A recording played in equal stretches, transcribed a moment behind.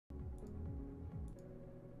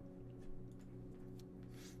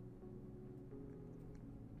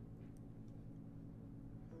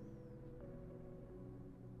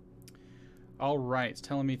All right, it's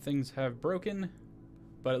telling me things have broken,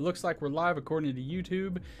 but it looks like we're live according to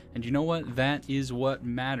YouTube. And you know what? That is what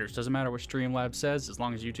matters. Doesn't matter what Streamlabs says, as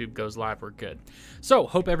long as YouTube goes live, we're good. So,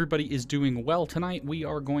 hope everybody is doing well tonight. We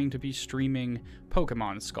are going to be streaming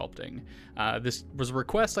Pokemon sculpting. This was a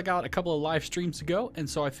request I got a couple of live streams ago, and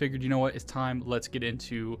so I figured, you know what? It's time. Let's get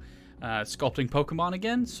into sculpting Pokemon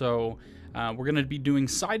again. So, we're going to be doing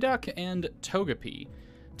Psyduck and Togepi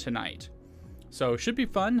tonight. So should be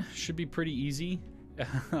fun, should be pretty easy.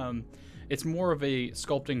 It's more of a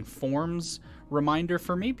sculpting forms reminder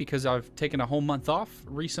for me because I've taken a whole month off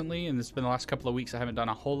recently, and it's been the last couple of weeks I haven't done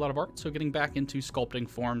a whole lot of art, so getting back into sculpting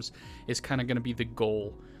forms is kind of going to be the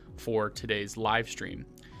goal for today's live stream.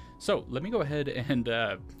 So let me go ahead and,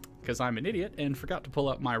 because I'm an idiot and forgot to pull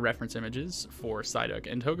up my reference images for Psyduck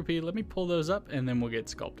and Togepi, let me pull those up and then we'll get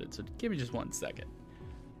sculpted. So give me just 1 second.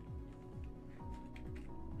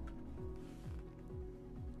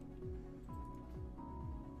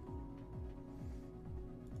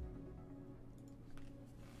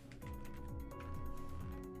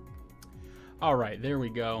 All right, there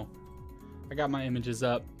we go. I got my images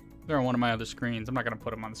up. They're on one of my other screens. I'm not going to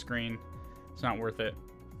put them on the screen. It's not worth it.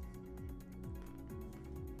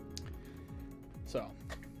 So,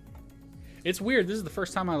 it's weird. This is the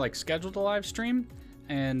first time I scheduled a live stream,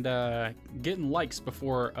 and getting likes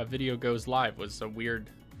before a video goes live was a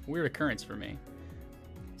weird occurrence for me.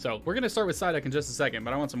 So, we're going to start with Psyduck in just a second,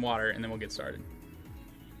 but I want some water, and then we'll get started.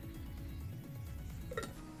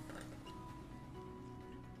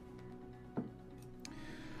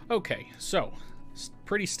 Okay, so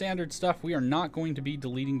pretty standard stuff. We are not going to be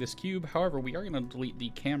deleting this cube. However, we are going to delete the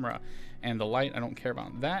camera and the light. I don't care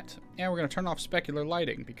about that. And we're going to turn off specular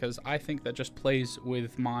lighting because I think that just plays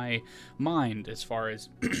with my mind as far as,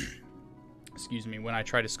 excuse me, when I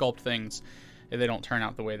try to sculpt things, they don't turn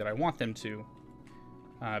out the way that I want them to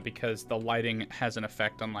because the lighting has an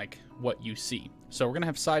effect on what you see. So we're going to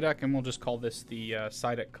have Psyduck, and we'll just call this the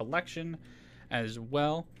Psyduck collection as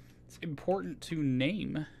well. It's important to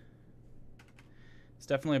name. It's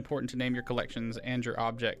definitely important to name your collections and your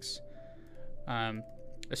objects,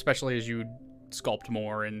 especially as you sculpt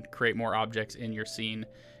more and create more objects in your scene.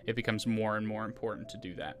 It becomes more and more important to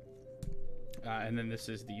do that. And then this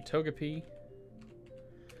is the Togepi.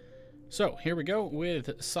 So here we go with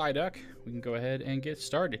Psyduck. We can go ahead and get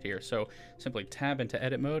started here. So simply tab into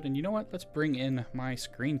edit mode, and you know what? Let's bring in my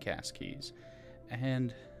screencast keys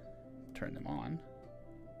and turn them on.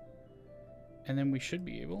 And then we should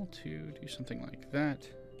be able to do something like that.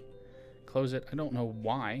 Close it. I don't know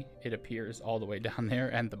why it appears all the way down there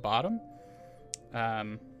and the bottom.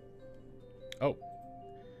 Oh,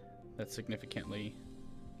 that's significantly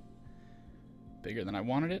bigger than I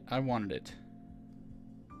wanted it. I wanted it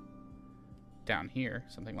down here,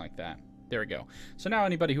 something like that. There we go. So now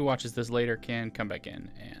anybody who watches this later can come back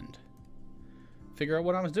in and figure out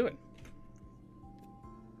what I was doing.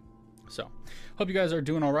 So, hope you guys are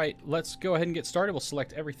doing all right. Let's go ahead and get started. We'll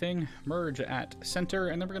select everything, merge at center,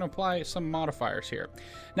 and then we're going to apply some modifiers here.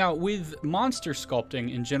 Now, with monster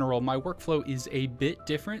sculpting in general, my workflow is a bit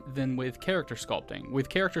different than with character sculpting. With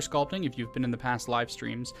character sculpting, if you've been in the past live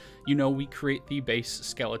streams, you know we create the base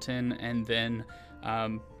skeleton and then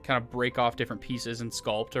kind of break off different pieces and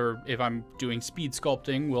sculpt, or if I'm doing speed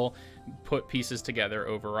sculpting, we'll put pieces together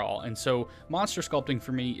overall. And so monster sculpting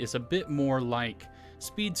for me is a bit more like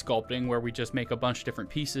speed sculpting, where we just make a bunch of different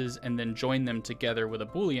pieces and then join them together with a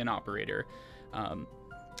Boolean operator.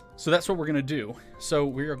 So that's what we're going to do. So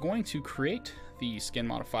we are going to create the skin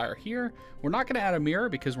modifier here. We're not going to add a mirror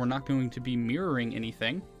because we're not going to be mirroring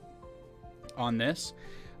anything on this.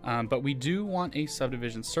 But we do want a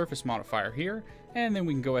subdivision surface modifier here, and then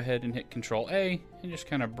we can go ahead and hit Control A and just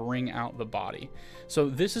kind of bring out the body. So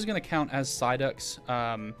this is going to count as Psyduck's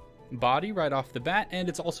body right off the bat, and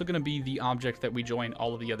it's also going to be the object that we join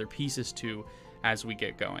all of the other pieces to as we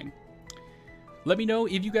get going. Let me know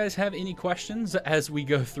if you guys have any questions as we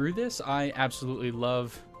go through this. I absolutely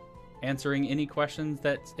love answering any questions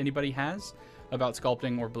that anybody has about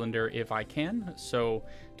sculpting or Blender if I can, so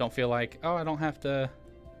don't feel like, oh,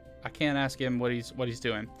 I can't ask him what he's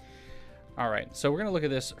doing. All right, so we're going to look at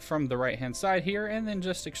this from the right hand side here and then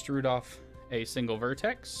just extrude off a single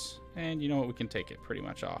vertex, and you know what, we can take it pretty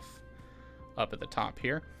much off up at the top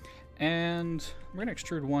here, and we're going to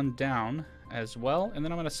extrude one down as well, and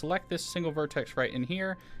then I'm going to select this single vertex right in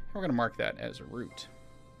here, and we're going to mark that as a root,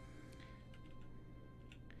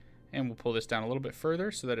 and we'll pull this down a little bit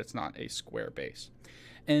further so that it's not a square base.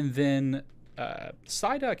 And then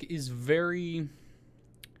Psyduck is very,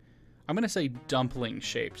 I'm going to say dumpling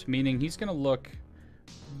shaped, meaning he's going to look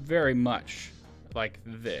very much like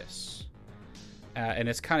this. and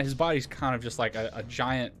it's kind of, his body's kind of just like a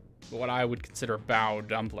giant, what I would consider a bow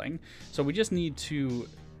dumpling. So we just need to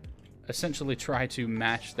essentially try to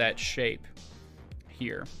match that shape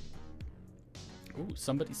here. Ooh,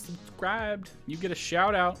 somebody subscribed. You get a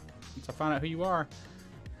shout out once I find out who you are.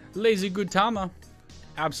 Lazy Gutama.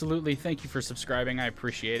 Absolutely. Thank you for subscribing. I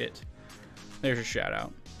appreciate it. There's your shout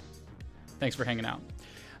out. Thanks for hanging out.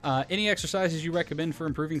 Any exercises you recommend for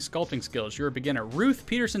improving sculpting skills? You're a beginner. Ruth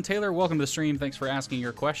Peterson Taylor, welcome to the stream. Thanks for asking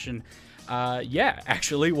your question. Yeah,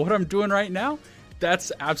 actually, what I'm doing right now,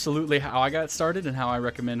 that's absolutely how I got started and how I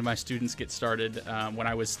recommend my students get started when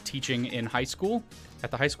I was teaching in high school,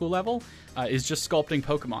 at the high school level, is just sculpting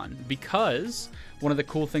Pokemon. Because one of the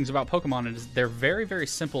cool things about Pokemon is they're very, very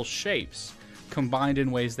simple shapes combined in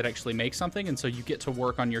ways that actually make something, and so you get to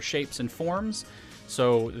work on your shapes and forms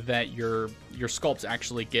so that your sculpts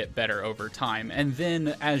actually get better over time. And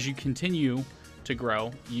then as you continue to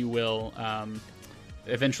grow, you will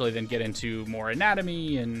eventually then get into more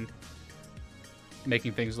anatomy and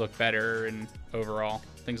making things look better and overall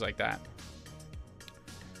things like that.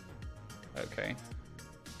 Okay,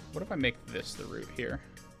 what if I make this the root here,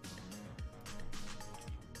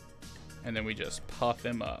 and then we just puff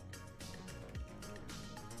him up?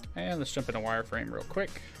 And let's jump into wireframe real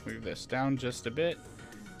quick. Move this down just a bit.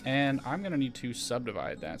 And I'm going to need to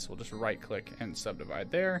subdivide that. So we'll just right click and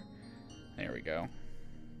subdivide there. There we go.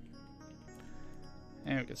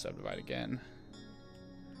 And we can subdivide again.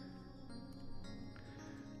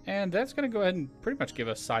 And that's going to go ahead and pretty much give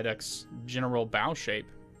us Psyduck's general bow shape.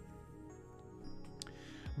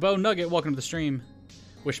 Bo Nugget, welcome to the stream.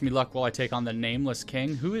 Wish me luck while I take on the Nameless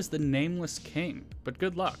King. Who is the Nameless King? But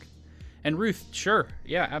good luck. And Ruth, sure.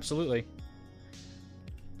 Yeah, absolutely.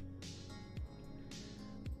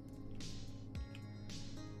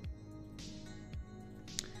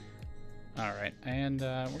 All right, and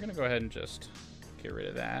we're going to go ahead and just get rid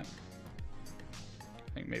of that.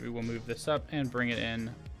 I think maybe we'll move this up and bring it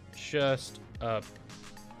in just a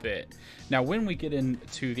bit. Now, when we get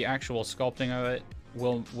into the actual sculpting of it,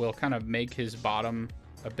 we'll kind of make his bottom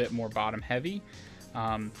a bit more bottom heavy,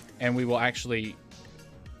 and we will actually...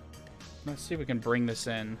 Let's see if we can bring this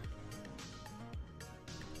in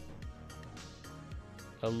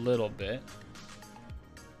a little bit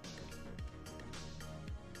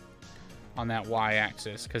on that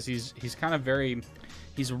y-axis, because he's kind of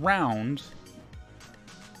he's round,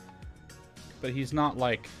 but he's not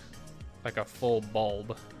like a full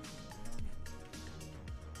bulb.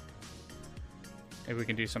 Maybe we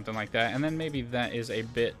can do something like that, and then maybe that is a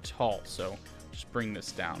bit tall, so just bring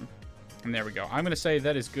this down. And there we go. I'm going to say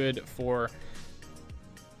that is good for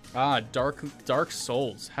Dark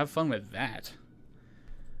Souls. Have fun with that.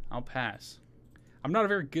 I'll pass. I'm not a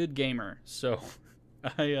very good gamer, so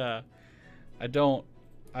I don't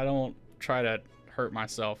try to hurt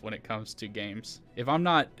myself when it comes to games. If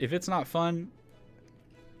it's not fun,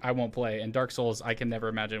 I won't play. And Dark Souls, I can never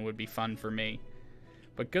imagine would be fun for me.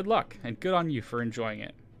 But good luck, and good on you for enjoying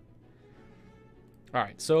it.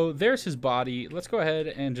 Alright, so there's his body. Let's go ahead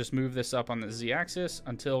and just move this up on the z-axis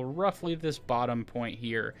until roughly this bottom point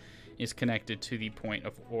here is connected to the point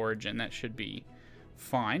of origin. That should be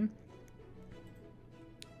fine.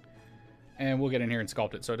 And we'll get in here and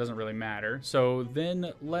sculpt it, so it doesn't really matter. So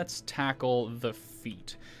then let's tackle the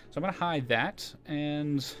feet. So I'm going to hide that,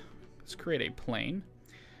 and let's create a plane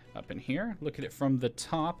up in here. Look at it from the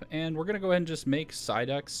top, and we're going to go ahead and just make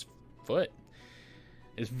Psyduck's foot.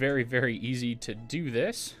 It's very, very easy to do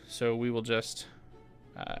this, so we will just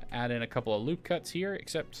add in a couple of loop cuts here,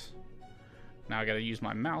 except now I got to use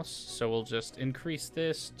my mouse, so we'll just increase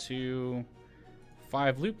this to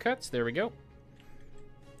 5 loop cuts. There we go.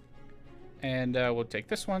 And we'll take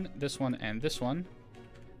this one, and this one,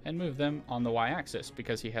 and move them on the y-axis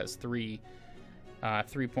because he has three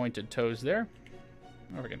pointed toes there.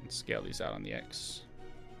 Or we can scale these out on the x.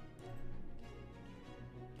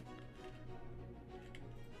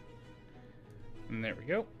 And there we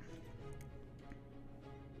go.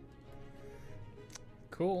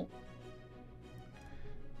 Cool.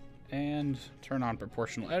 And turn on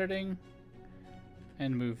proportional editing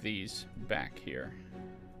and move these back here.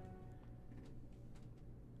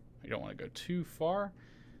 We don't want to go too far,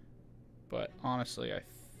 but honestly, I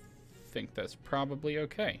think that's probably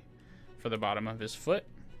okay for the bottom of his foot.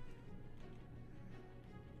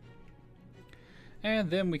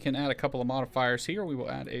 And then we can add a couple of modifiers here. We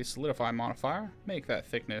will add a solidify modifier, make that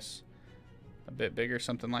thickness a bit bigger,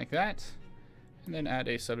 something like that, and then add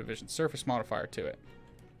a subdivision surface modifier to it.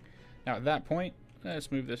 Now at that point,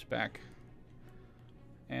 let's move this back,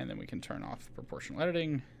 and then we can turn off proportional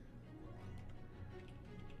editing.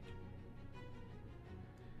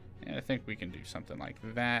 And I think we can do something like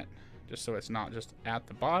that, just so it's not just at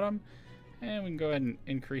the bottom. And we can go ahead and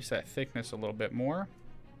increase that thickness a little bit more.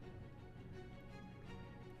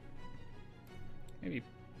 Maybe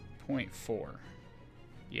 0.4.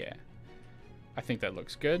 Yeah, I think that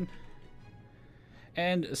looks good.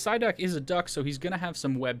 And Psyduck is a duck, so he's going to have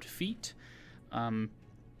some webbed feet.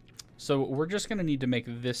 So we're just going to need to make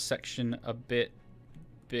this section a bit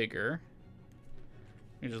bigger.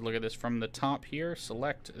 Let me just look at this from the top here.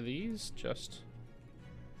 Select these,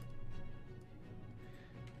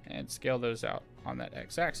 and scale those out on that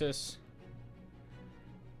x-axis.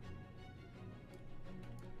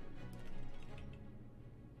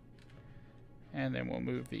 And then we'll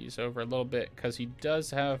move these over a little bit because he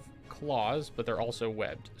does have claws, but they're also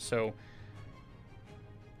webbed. So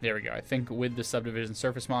there we go. I think with the subdivision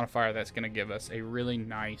surface modifier, that's going to give us a really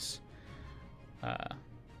nice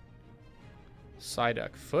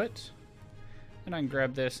Psyduck foot. And I can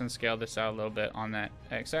grab this and scale this out a little bit on that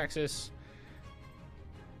x-axis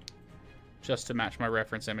just to match my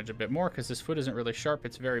reference image a bit more, because this foot isn't really sharp.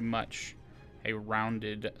 It's very much a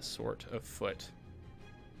rounded sort of foot.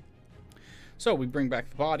 So we bring back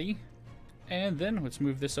the body, and then let's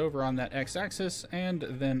move this over on that x-axis and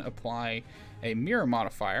then apply a mirror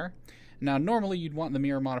modifier. Now, normally you'd want the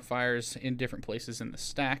mirror modifiers in different places in the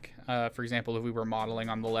stack. For example, if we were modeling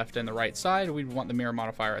on the left and the right side, we'd want the mirror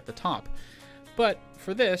modifier at the top. But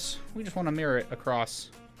for this, we just want to mirror it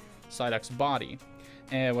across Psyduck's body.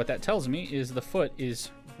 And what that tells me is the foot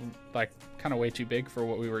is like kind of way too big for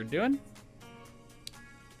what we were doing.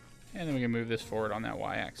 And then we can move this forward on that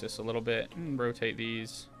y-axis a little bit and rotate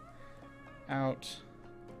these out.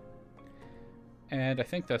 And I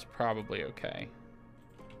think that's probably okay.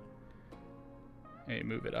 Maybe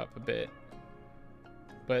move it up a bit.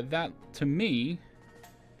 But that, to me,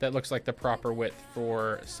 that looks like the proper width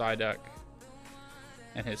for Psyduck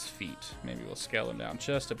and his feet. Maybe we'll scale them down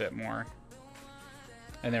just a bit more.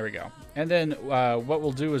 And there we go. And then what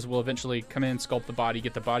we'll do is we'll eventually come in, sculpt the body,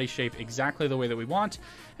 get the body shape exactly the way that we want,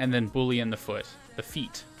 and then boolean the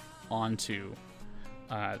feet onto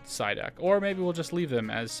Psyduck. Or maybe we'll just leave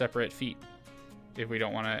them as separate feet if we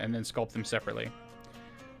don't want to, and then sculpt them separately.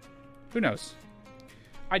 Who knows?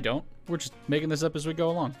 I don't. We're just making this up as we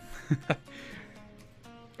go along.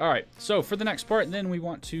 All right, so for the next part, then we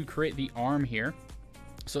want to create the arm here.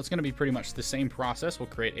 So it's going to be pretty much the same process. We'll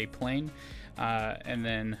create a plane and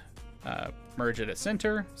then merge it at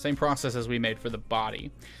center. Same process as we made for the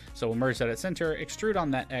body. So we'll merge that at center, extrude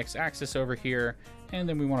on that x-axis over here, and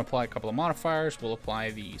then we want to apply a couple of modifiers. We'll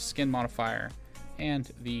apply the skin modifier and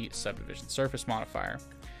the subdivision surface modifier.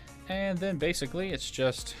 And then basically it's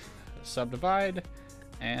just subdivide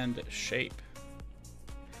and shape.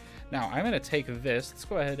 Now I'm going to take this. Let's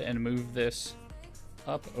go ahead and move this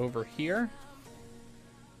up over here.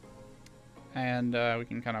 And we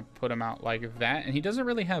can kind of put him out like that. And he doesn't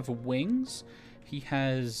really have wings. He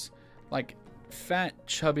has like fat,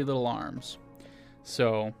 chubby little arms.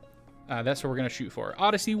 So that's what we're going to shoot for.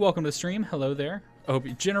 Odyssey, welcome to the stream. Hello there.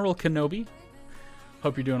 General Kenobi.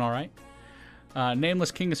 Hope you're doing all right.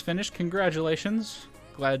 Nameless King is finished. Congratulations.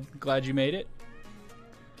 Glad you made it.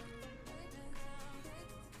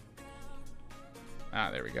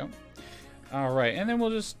 There we go. All right, and then we'll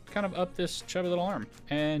just kind of up this chubby little arm.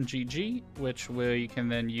 And GG, which we can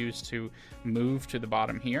then use to move to the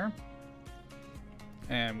bottom here.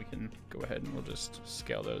 And we can go ahead and we'll just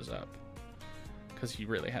scale those up. Because he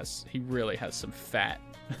really has some fat.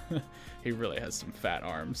 He really has some fat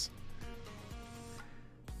arms.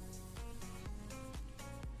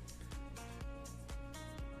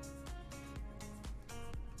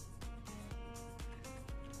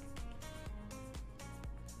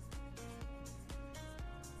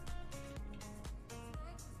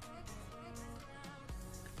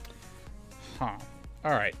 Huh.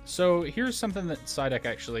 Alright, so here's something that Psyduck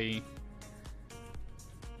actually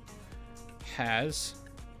has.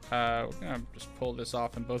 We're going to just pull this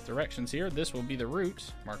off in both directions here. This will be the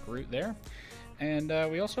root. Mark root there. And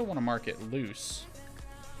we also want to mark it loose.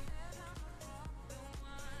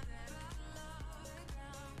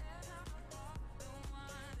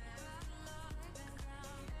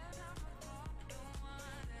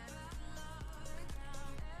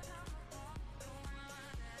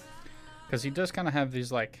 Because he does kind of have these,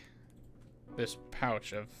 like, this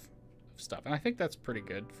pouch of stuff. And I think that's pretty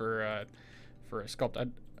good for a sculpt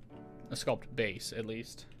base, at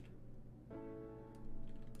least.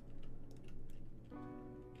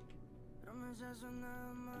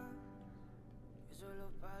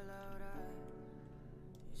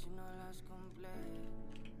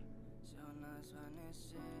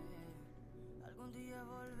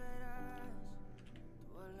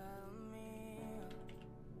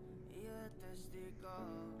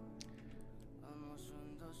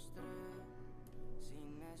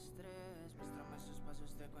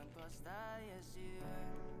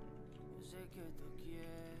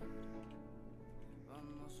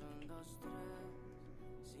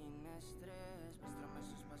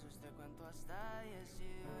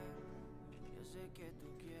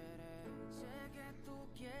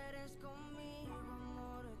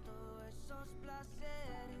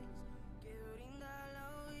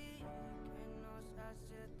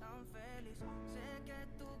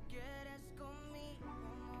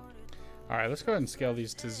 All right, let's go ahead and scale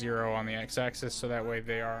these to 0 on the x-axis so that way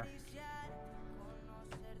they are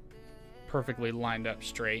perfectly lined up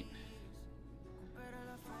straight.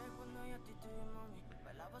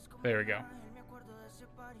 There we go.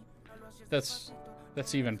 That's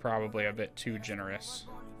even probably a bit too generous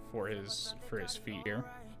for his feet here.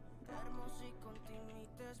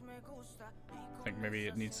 I think maybe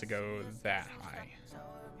it needs to go that high.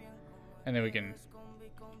 And then we can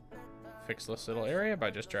fix this little area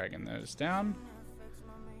by just dragging those down.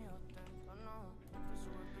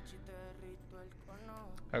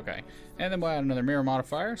 Okay, and then we'll add another mirror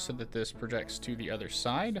modifier so that this projects to the other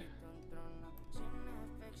side.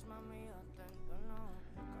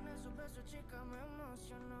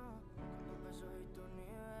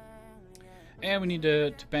 And we need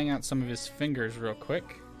to bang out some of his fingers real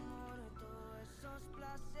quick.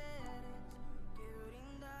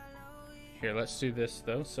 Here, let's do this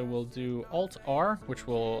though. So we'll do Alt-R, which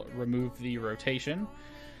will remove the rotation.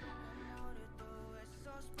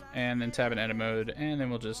 And then tab in edit mode, and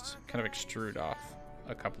then we'll just kind of extrude off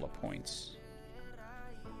a couple of points.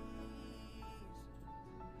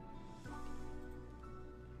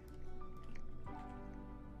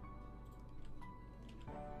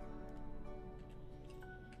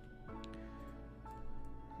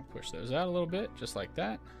 Push those out a little bit, just like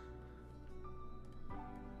that.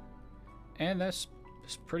 And that's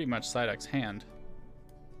pretty much Psyduck's hand.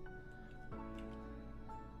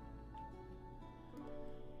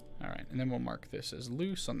 Alright, and then we'll mark this as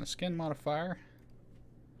loose on the skin modifier.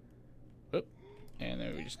 Oop. And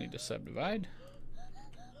then we just need to subdivide.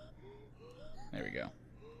 There we go.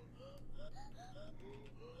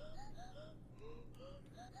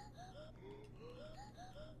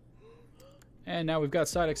 And now we've got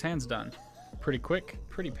Psyduck's hands done. Pretty quick,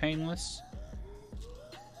 pretty painless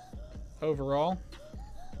overall.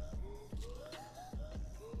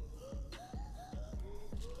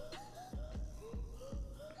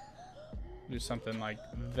 Do something like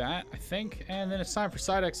that, I think. And then it's time for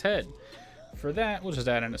Psyduck's head. For that, we'll just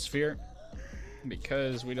add in a sphere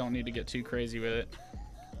because we don't need to get too crazy with it.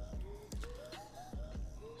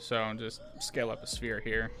 So I'll just scale up a sphere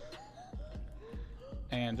here.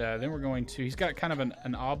 And then we're going to, he's got kind of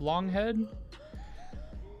an oblong head.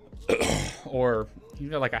 Or, you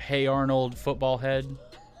know, like a Hey Arnold football head.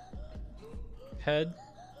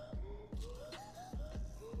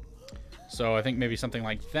 So I think maybe something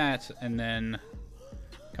like that, and then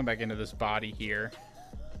come back into this body here.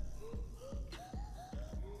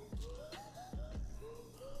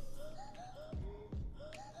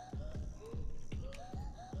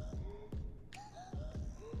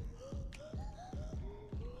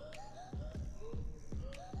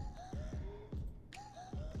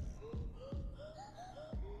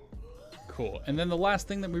 Cool. And then the last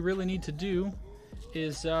thing that we really need to do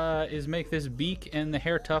is make this beak and the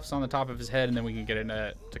hair tufts on the top of his head, and then we can get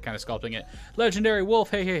into kind of sculpting it. Legendary Wolf,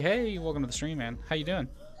 hey, welcome to the stream, man. How you doing?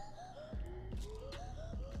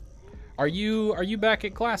 Are you back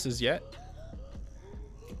at classes yet?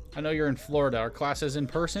 I know you're in Florida. Are classes in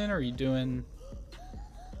person, or are you doing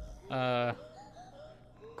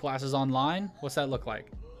classes online? What's that look like?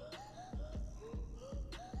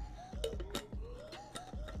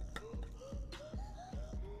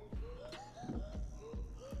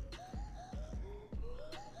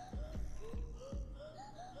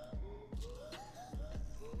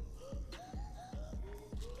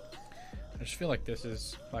 I just feel like this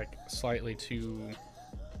is like slightly too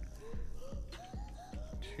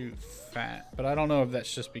fat, but I don't know if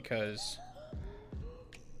that's just because,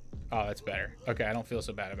 oh, that's better. Okay, I don't feel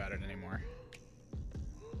so bad about it anymore.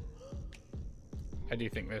 I do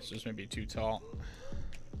think this is maybe too tall.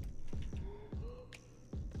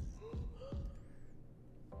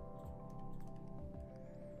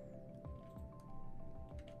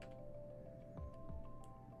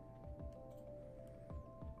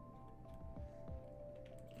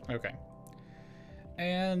 Okay,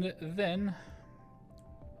 and then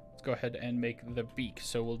let's go ahead and make the beak.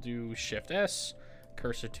 So we'll do Shift S,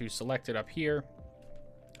 cursor to selected up here,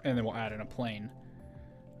 and then we'll add in a plane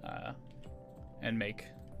and make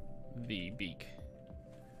the beak.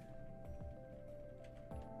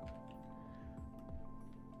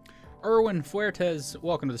 Erwin Fuertes,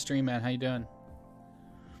 welcome to the stream, man. How you doing?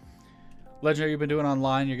 Legendary, you've been doing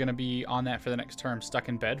online. You're going to be on that for the next term. Stuck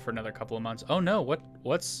in bed for another couple of months. Oh no,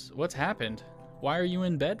 what's happened? Why are you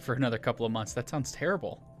in bed for another couple of months? That sounds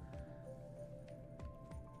terrible.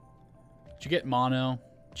 Did you get mono?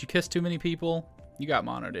 Did you kiss too many people? You got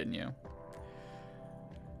mono, didn't you?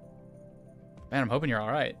 Man, I'm hoping you're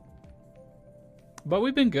all right. But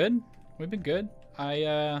we've been good. We've been good.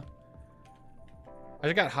 I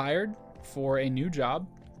just got hired for a new job,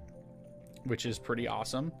 which is pretty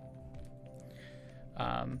awesome.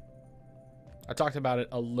 I talked about it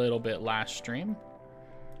a little bit last stream.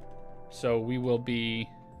 So we will be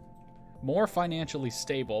more financially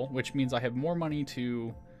stable, which means I have more money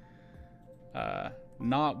to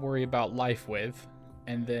not worry about life with,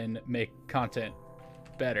 and then make content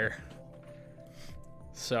better.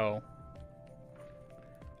 So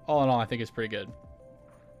all in all, I think it's pretty good.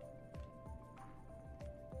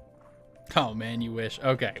 Oh man, you wish.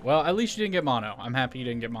 Okay, well, at least you didn't get mono. I'm happy you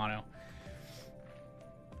didn't get mono.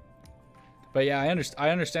 But yeah, I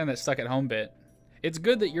understand that stuck at home bit. It's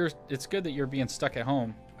good that you're being stuck at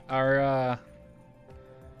home. Are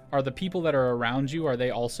the people that are around you, are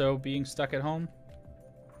they also being stuck at home?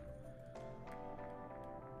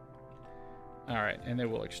 All right, and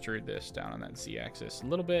then we'll extrude this down on that Z-axis a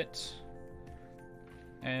little bit.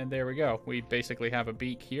 And there we go. We basically have a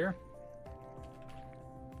beak here.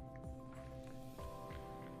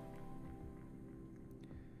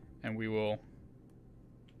 And we will,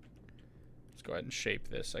 let's go ahead and shape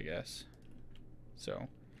this, I guess. So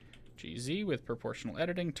GZ with proportional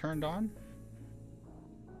editing turned on.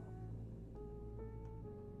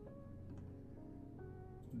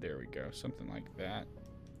 There we go, something like that.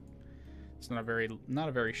 It's not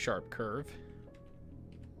a very sharp curve.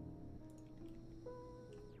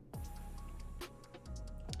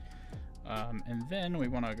 And then we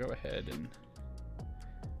want to go ahead and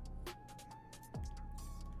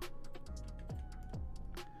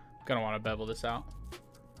gonna want to bevel this out.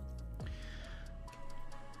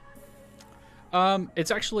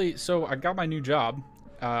 It's actually, so I got my new job.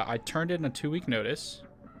 I turned in a 2-week notice,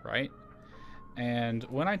 right? And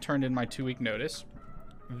when I turned in my 2-week notice,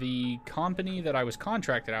 the company that I was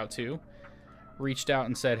contracted out to reached out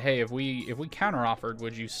and said, hey, if we counteroffered,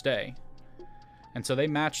 would you stay? And so they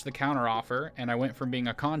matched the counteroffer, and I went from being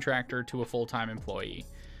a contractor to a full-time employee.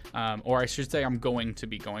 Or I should say I'm going to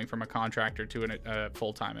be going from a contractor to a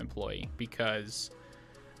full-time employee, because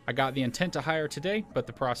I got the intent to hire today, but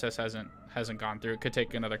the process hasn't gone through. It could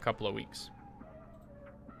take another couple of weeks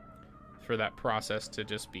for that process to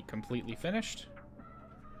just be completely finished.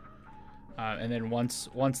 And then once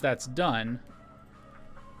that's done,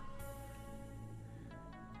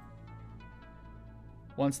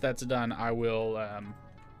 I will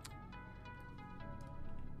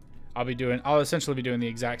I'll essentially be doing the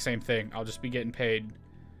exact same thing. I'll just be getting paid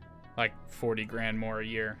like 40 grand more a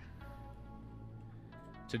year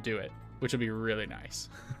to do it, which will be really nice.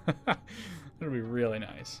 It'll be really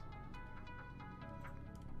nice.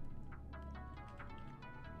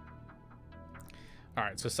 All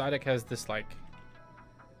right, so Psyduck has this, like,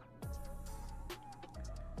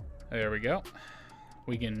 there we go.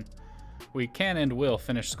 We can and will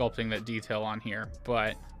finish sculpting that detail on here,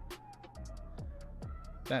 but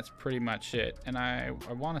that's pretty much it. And I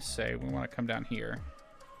want to say we want to come down here,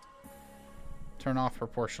 turn off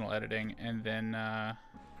proportional editing, and then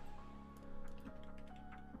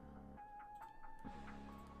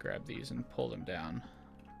grab these and pull them down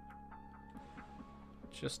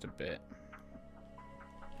just a bit.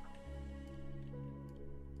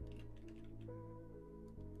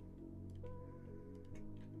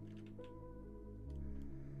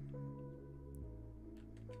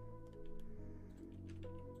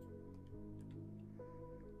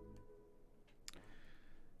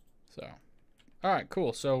 So, all right,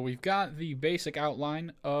 cool. So we've got the basic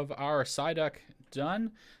outline of our Psyduck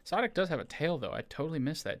done. Psyduck does have a tail, though. I totally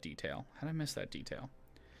missed that detail. How did I miss that detail?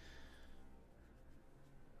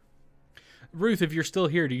 Ruth, if you're still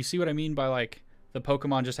here, do you see what I mean by, like, the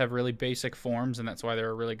Pokemon just have really basic forms, and that's why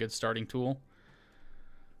they're a really good starting tool?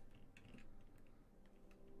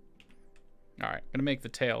 All right, I'm going to make the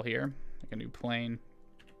tail here. Make a new plane.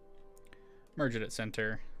 Merge it at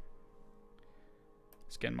center.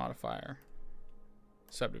 Skin modifier,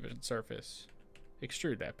 subdivision surface,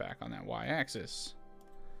 extrude that back on that y-axis,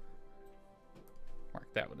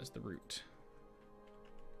 mark that one as the root.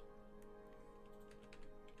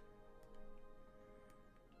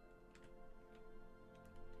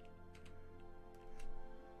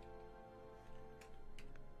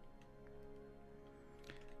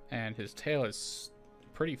 And his tail is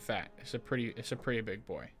pretty fat. It's a pretty big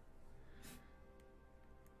boy.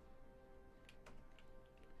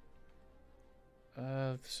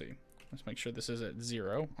 Let's see. Let's make sure this is at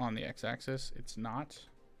 0 on the x-axis. It's not.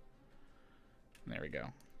 There we go.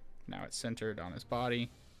 Now it's centered on his body.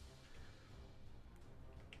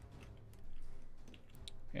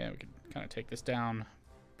 And we can kind of take this down,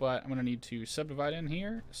 but I'm going to need to subdivide in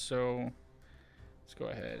here. So let's go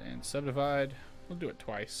ahead and subdivide. We'll do it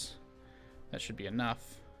twice. That should be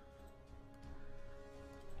enough.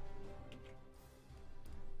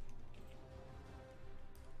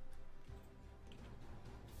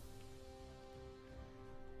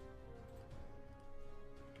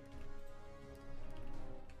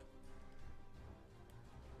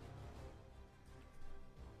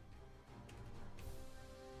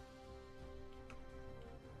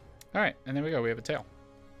 Alright, and there we go. We have a tail.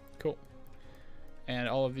 Cool. And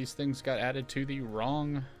all of these things got added to the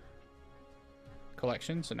wrong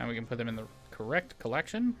collection, so now we can put them in the correct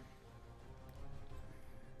collection.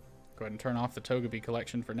 Go ahead and turn off the Togepi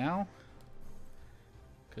collection for now,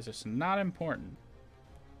 because it's not important.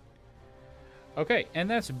 Okay, and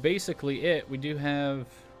that's basically it. We've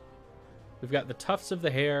got the tufts of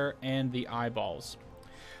the hair and the eyeballs.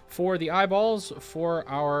 For the eyeballs, for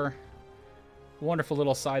our wonderful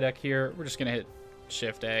little Psyduck here, we're just gonna hit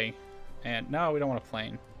Shift A, and no, we don't want a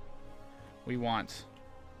plane. We want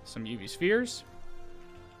some UV spheres.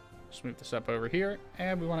 Just move this up over here,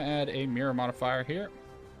 and we want to add a mirror modifier here.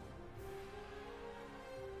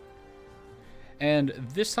 And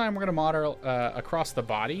this time we're gonna model across the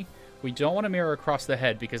body. We don't want to mirror across the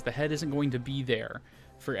head because the head isn't going to be there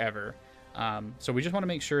forever. So we just want to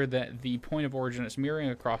make sure that the point of origin is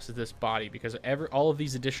mirroring across this body, because all of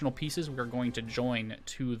these additional pieces we are going to join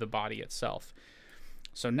to the body itself.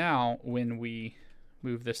 So now when we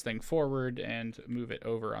move this thing forward and move it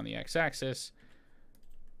over on the x-axis,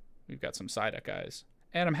 we've got some Psyduck eyes.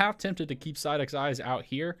 And I'm half tempted to keep Psyduck's eyes out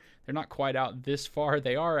here. They're not quite out this far.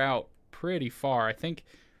 They are out pretty far. I think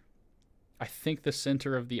the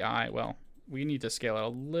center of the eye, well, we need to scale it a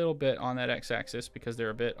little bit on that x-axis because they're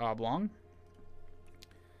a bit oblong.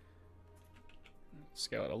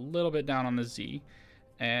 Scale it a little bit down on the Z.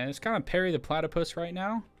 And it's kind of Perry the Platypus right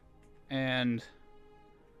now. And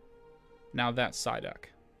now that's Psyduck.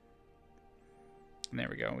 And there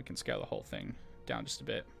we go. We can scale the whole thing down just a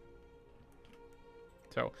bit.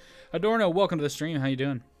 So, Adorno, welcome to the stream. How you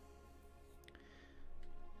doing?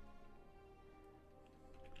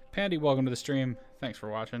 Pandy, welcome to the stream. Thanks for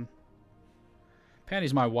watching.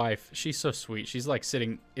 Pandy's my wife. She's so sweet. She's like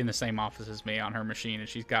sitting in the same office as me on her machine, and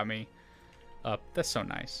she's got me up. That's so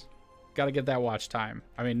nice. Got to get that watch time.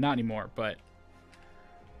 I mean, not anymore, but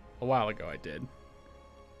a while ago I did.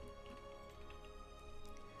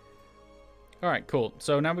 All right, cool.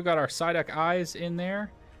 So now we've got our Psyduck eyes in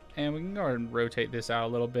there, and we can go ahead and rotate this out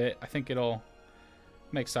a little bit. I think it'll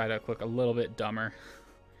make Psyduck look a little bit dumber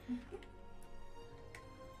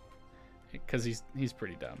because he's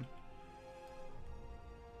pretty dumb.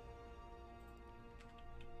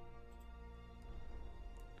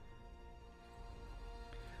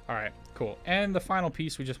 All right, cool. And the final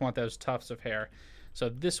piece, we just want those tufts of hair. So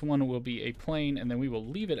this one will be a plane, and then we will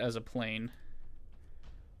leave it as a plane.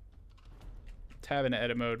 Tab into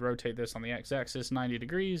edit mode, rotate this on the x-axis 90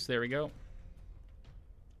 degrees. There we go.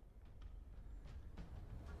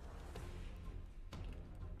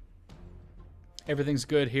 Everything's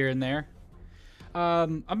good here and there.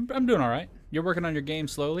 I'm doing all right. You're working on your game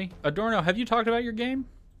slowly. Adorno, have you talked about your game?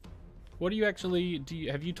 What do you actually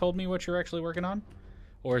have you told me what you're actually working on?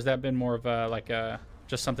 Or has that been more of a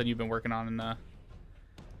just something you've been working on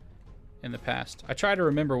in the past? I try to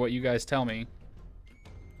remember what you guys tell me,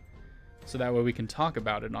 so that way we can talk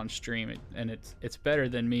about it on stream. And it's better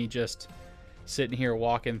than me just sitting here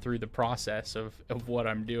walking through the process of what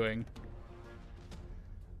I'm doing.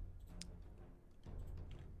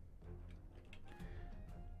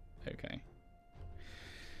 Okay.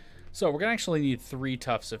 So we're gonna actually need 3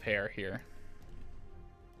 tufts of hair here.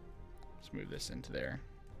 Let's move this into there.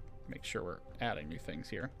 Make sure we're adding new things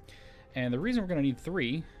here. And the reason we're going to need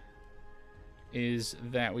 3 is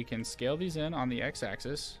that we can scale these in on the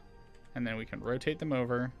x-axis, and then we can rotate them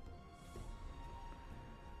over,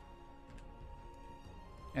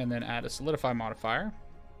 and then add a solidify modifier.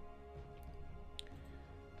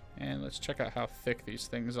 And let's check out how thick these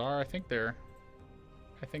things are. I think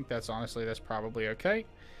that's honestly, that's probably okay.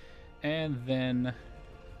 And then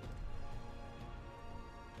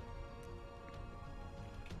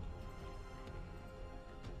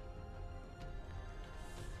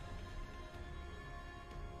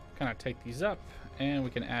kind of take these up, and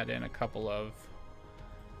we can add in a couple of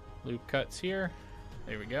Loop cuts here.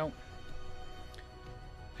 There we go.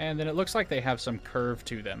 And then it looks like they have some curve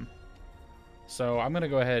to them. So I'm going to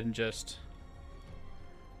go ahead and just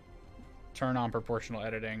turn on proportional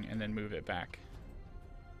editing and then move it back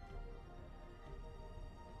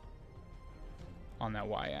on that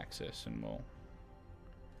y-axis, and we'll,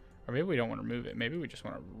 or maybe we don't want to move it. Maybe we just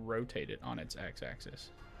want to rotate it on its x-axis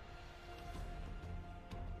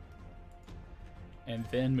and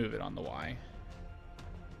then move it on the y.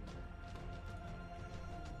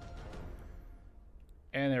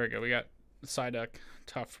 And there we go. We got Psyduck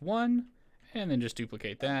Tuft 1, and then just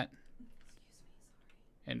duplicate that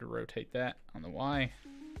and rotate that on the y.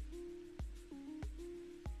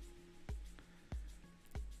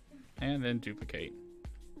 And then duplicate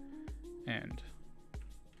and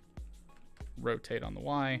rotate on the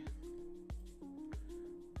y.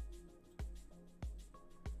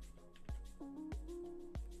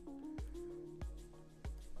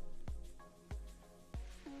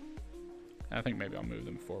 I think maybe I'll move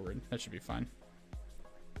them forward. That should be fine.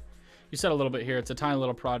 You said a little bit here. It's a tiny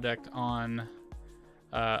little project on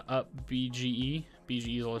up BGE.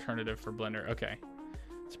 BGE is alternative for Blender. Okay.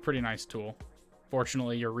 It's a pretty nice tool.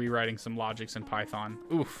 Fortunately, you're rewriting some logics in Python.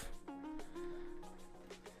 Oof.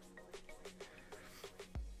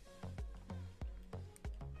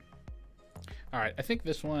 All right, I think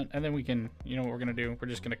this one, and then we can, you know what we're gonna do? We're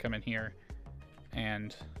just gonna come in here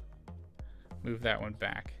and move that one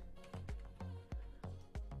back.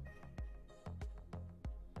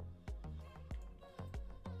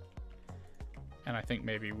 And I think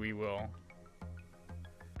maybe we will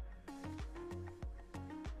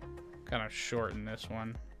kind of shorten this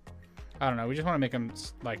one. I don't know. We just want to make them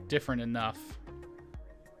like different enough.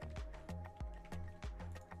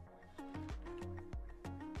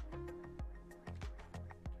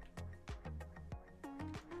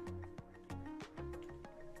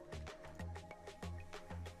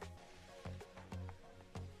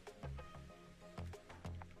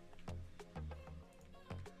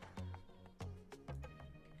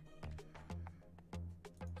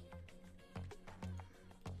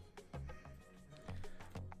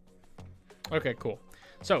 Okay, cool.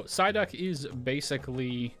 So Psyduck is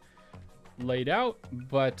basically laid out,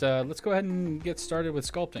 but let's go ahead and get started with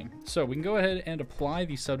sculpting. So we can go ahead and apply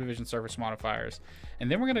the subdivision surface modifiers,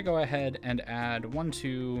 and then we're going to go ahead and add 5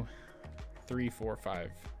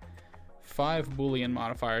 Boolean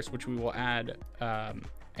modifiers, which we will add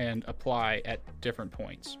and apply at different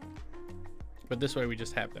points. But this way we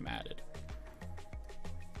just have them added.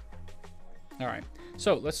 All right,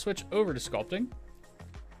 so let's switch over to sculpting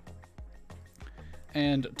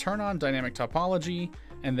and turn on dynamic topology,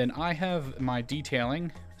 and then I have my detailing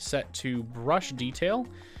set to brush detail,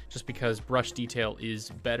 just because brush detail is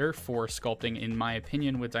better for sculpting in my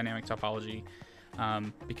opinion with dynamic topology,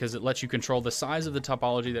 because it lets you control the size of the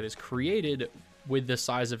topology that is created with the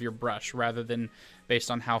size of your brush rather than based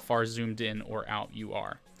on how far zoomed in or out you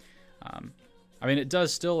are. I mean, it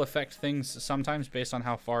does still affect things sometimes based on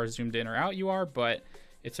how far zoomed in or out you are, but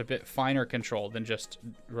it's a bit finer control than just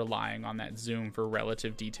relying on that zoom for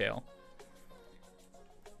relative detail.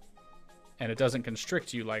 And it doesn't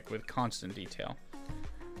constrict you like with constant detail.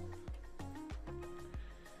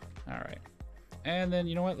 All right. And then,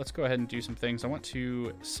 you know what? Let's go ahead and do some things. I want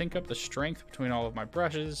to sync up the strength between all of my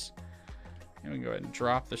brushes. And we can go ahead and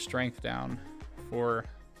drop the strength down for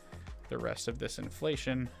the rest of this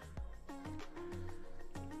inflation.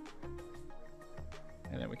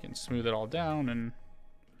 And then we can smooth it all down, and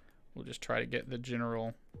we'll just try to get the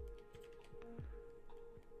general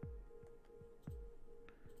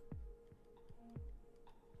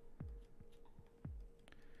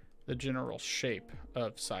shape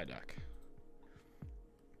of Psyduck.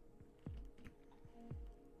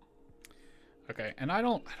 Okay, and I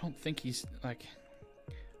don't think he's like,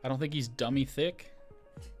 I don't think he's dummy thick.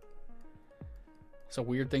 It's a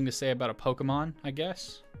weird thing to say about a Pokemon, I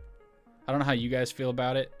guess. I don't know how you guys feel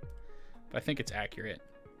about it, but I think it's accurate.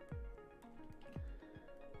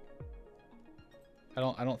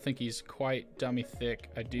 I don't think he's quite dummy thick.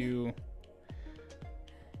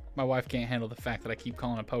 My wife can't handle the fact that I keep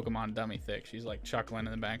calling a Pokemon dummy thick. She's like chuckling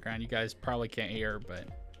in the background. You guys probably can't hear her, but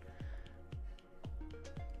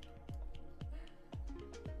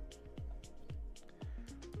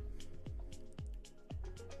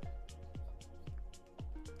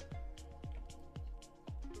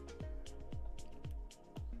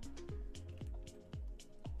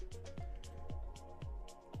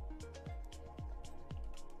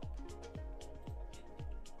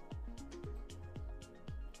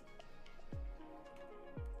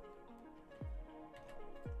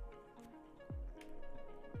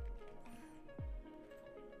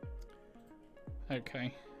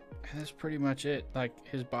Okay. And that's pretty much it. Like,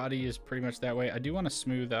 his body is pretty much that way. I do want to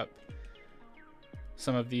smooth up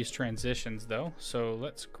some of these transitions, though. So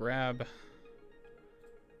let's grab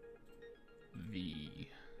the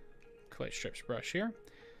clay strips brush here.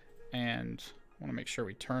 And I want to make sure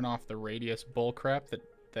we turn off the radius bull crap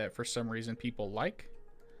that for some reason people like.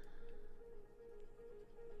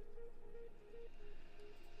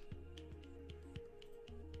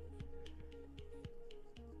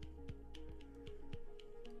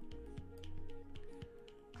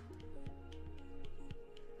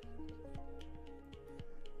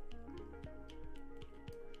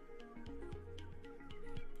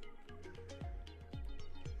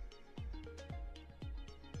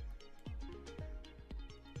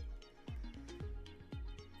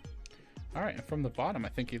 All right, and from the bottom, I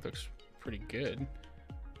think he looks pretty good.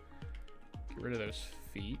 Get rid of those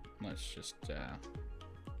feet. Let's just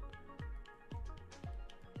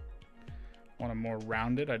want him more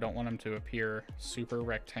rounded. I don't want him to appear super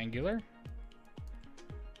rectangular.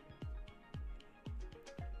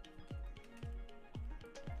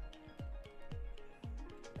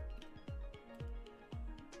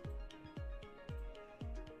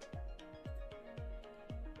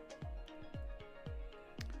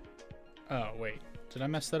 Oh, wait. Did I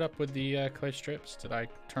mess that up with the clay strips? Did I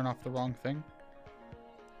turn off the wrong thing?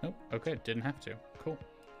 Nope. Okay, didn't have to. Cool.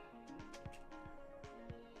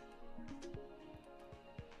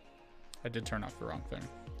 I did turn off the wrong thing.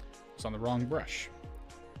 It's on the wrong brush.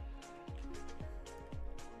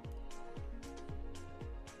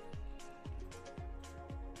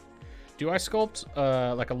 Do I sculpt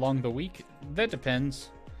like along the week? That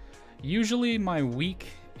depends. Usually my week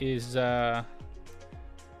is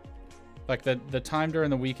like the time during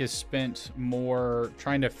the week is spent more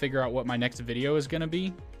trying to figure out what my next video is going to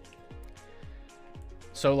be.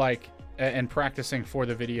 So like, and practicing for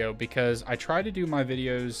the video, because I try to do my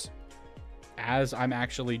videos as I'm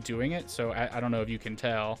actually doing it. So I don't know if you can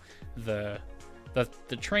tell, the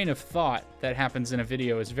train of thought that happens in a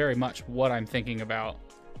video is very much what I'm thinking about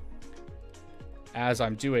as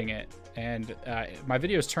I'm doing it. And my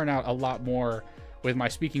videos turn out a lot more with my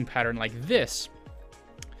speaking pattern like this,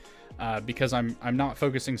 because I'm not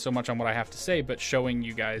focusing so much on what I have to say, but showing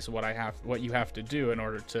you guys what you have to do in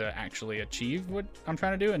order to actually achieve what I'm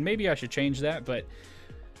trying to do. And maybe I should change that, but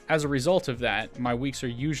as a result of that, my weeks are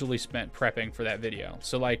usually spent prepping for that video.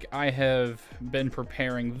 So like, I have been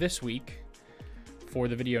preparing this week for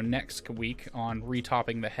the video next week on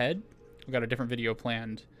retopping the head. We've got a different video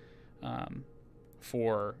planned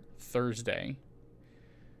for Thursday,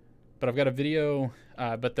 but I've got a video,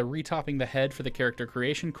 but the retopping the head for the character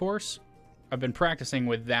creation course, I've been practicing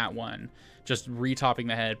with that one, just retopping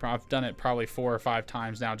the head. I've done it probably 4 or 5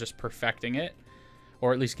 times now, just perfecting it,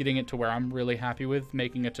 or at least getting it to where I'm really happy with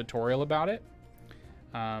making a tutorial about it.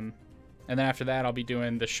 And then after that, I'll be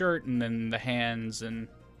doing the shirt and then the hands and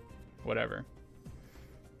whatever.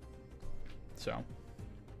 So,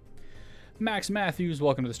 Max Matthews,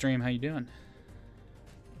 welcome to the stream. How you doing?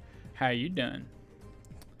 How you doing?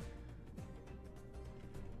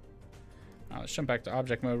 Let's jump back to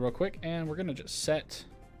object mode real quick, and we're gonna just set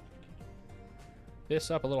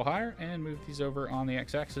this up a little higher and move these over on the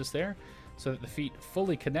x-axis there, so that the feet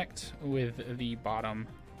fully connect with the bottom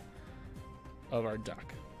of our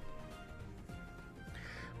duck.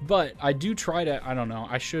 But I do try to, I don't know,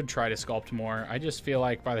 I should try to sculpt more. I just feel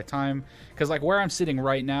like by the time, because like where I'm sitting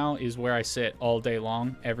right now is where I sit all day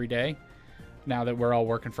long, every day, now that we're all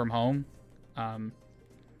working from home.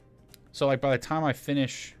 So like by the time I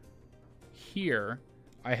finish here,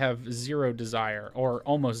 I have zero desire, or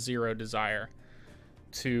almost zero desire,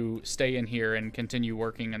 to stay in here and continue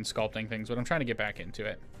working and sculpting things, but I'm trying to get back into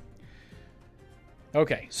it.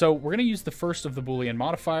 Okay, so we're going to use the first of the Boolean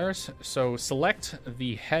modifiers. So select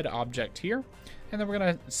the head object here, and then we're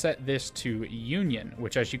going to set this to union,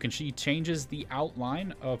 which, as you can see, changes the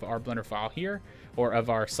outline of our Blender file here, or of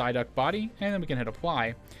our Psyduck body, and then we can hit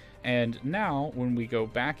apply. And now when we go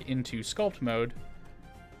back into sculpt mode,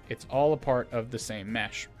 it's all a part of the same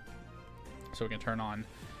mesh. So we can turn on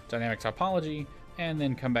dynamic topology and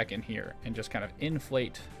then come back in here and just kind of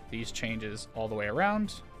inflate these changes all the way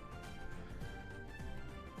around.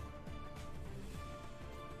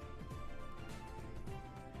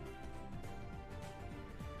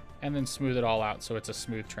 And then smooth it all out so it's a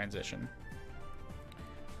smooth transition.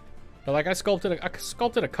 But like I sculpted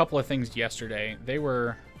a couple of things yesterday. They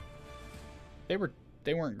weren't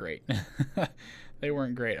great. They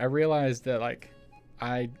weren't great. I realized that like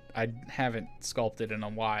I haven't sculpted in a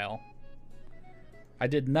while. I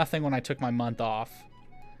did nothing when I took my month off,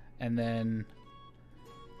 and then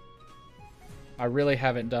I really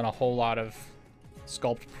haven't done a whole lot of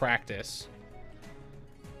sculpt practice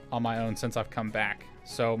on my own since I've come back.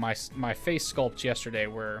 So my face sculpts yesterday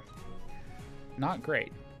were not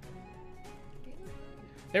great.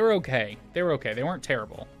 They were okay. They were okay. They weren't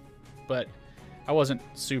terrible, but I wasn't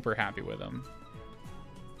super happy with them.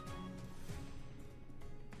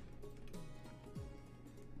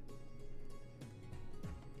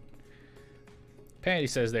 Patty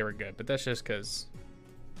says they were good, but that's just because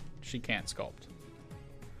she can't sculpt.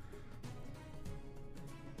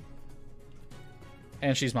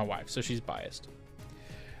 And she's my wife, so she's biased.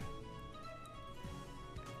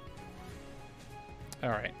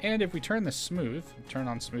 Alright, and if we turn this smooth, turn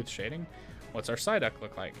on smooth shading, what's our Psyduck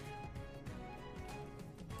look like?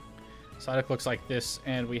 Psyduck looks like this,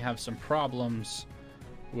 and we have some problems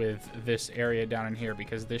with this area down in here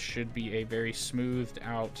because this should be a very smoothed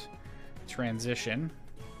out transition.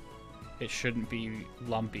 It shouldn't be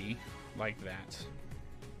lumpy like that.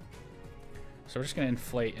 So we're just going to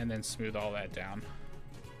inflate and then smooth all that down.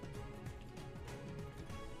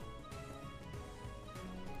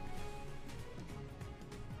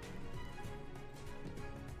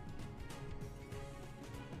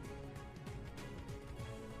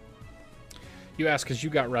 You asked because you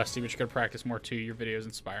got rusty, but you got to practice more too. Your videos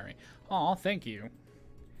inspire me. Aw, thank you.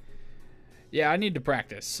 Yeah, I need to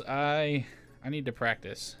practice. I need to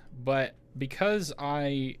practice. But because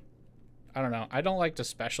I don't know, I don't like to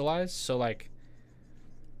specialize. So like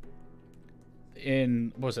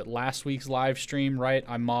in, what was it, last week's live stream, right?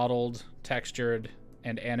 I modeled, textured,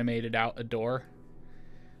 and animated out a door.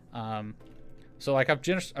 So like I've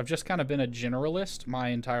just kind of been a generalist my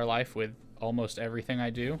entire life with almost everything I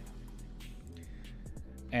do.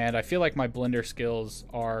 And I feel like my Blender skills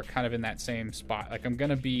are kind of in that same spot. Like I'm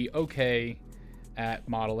going to be okay at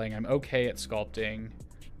modeling, I'm okay at sculpting,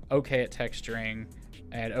 okay at texturing,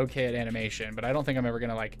 and okay at animation, but I don't think I'm ever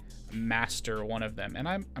going to like master one of them. And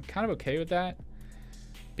I'm kind of okay with that,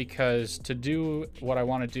 because to do what I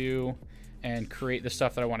want to do and create the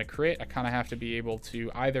stuff that I want to create, I kind of have to be able to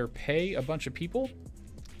either pay a bunch of people,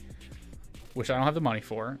 which I don't have the money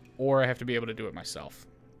for, or I have to be able to do it myself.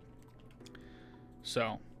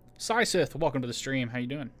 So, Sith, welcome to the stream. How you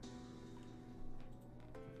doing?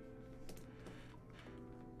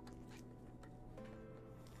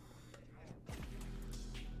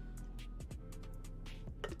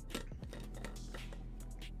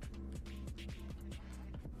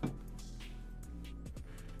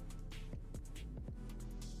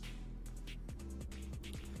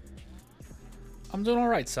 I'm doing all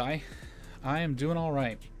right, Sai. I am doing all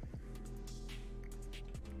right.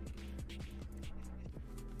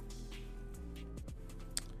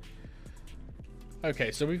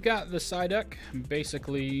 Okay, so we've got the Psyduck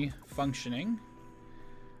basically functioning.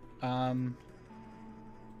 Let's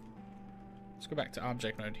go back to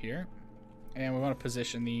object mode here, and we want to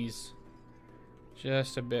position these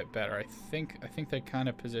just a bit better. I think they kind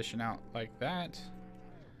of position out like that,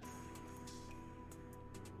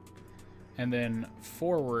 and then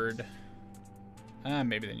forward.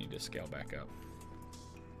 Maybe they need to scale back up.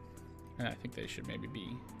 And I think they should maybe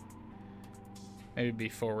be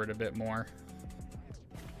forward a bit more.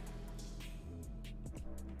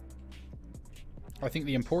 I think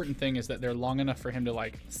the important thing is that they're long enough for him to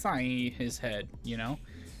like sigh his head, you know?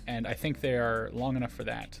 And I think they are long enough for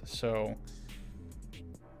that. So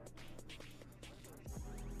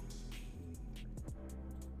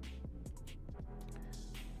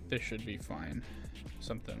this should be fine.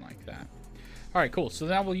 Something like that. All right, cool. So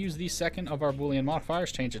now we'll use the second of our Boolean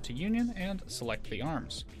modifiers, change it to union, and select the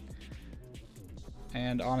arms.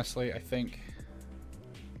 And honestly, I think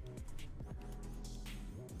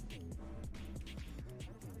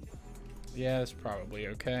yeah, that's probably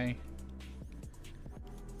okay.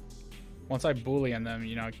 Once I Boolean them,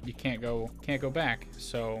 you know, you can't go back.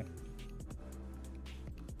 So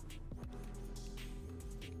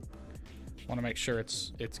want to make sure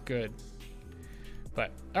it's good.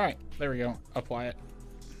 But all right, there we go. Apply it.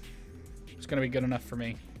 It's gonna be good enough for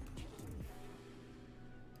me.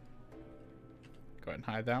 Go ahead and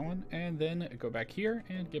hide that one, and then go back here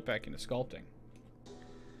and get back into sculpting.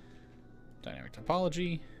 Dynamic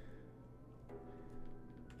topology.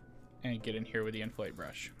 And get in here with the inflate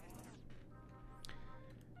brush.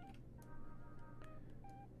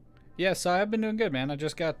 Yeah, so I've been doing good, man. I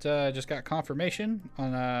just got confirmation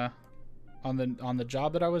on the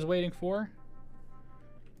job that I was waiting for.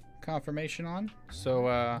 Confirmation on.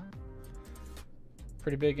 So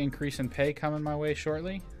pretty big increase in pay coming my way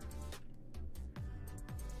shortly.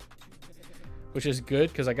 Which is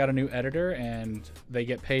good because I got a new editor and they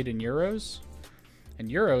get paid in euros. And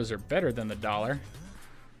euros are better than the dollar.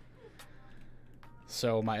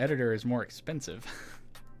 So my editor is more expensive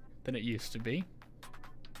than it used to be.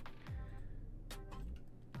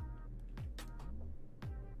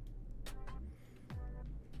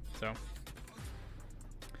 So,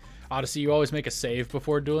 Odyssey, you always make a save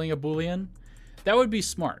before doing a Boolean. That would be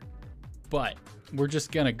smart, but we're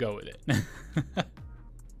just gonna go with it.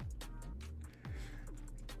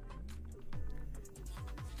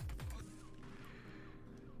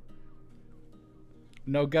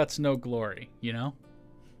 No guts, no glory, you know?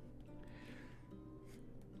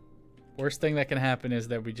 Worst thing that can happen is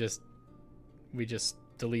that we just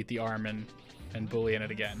delete the arm and Boolean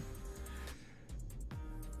it again.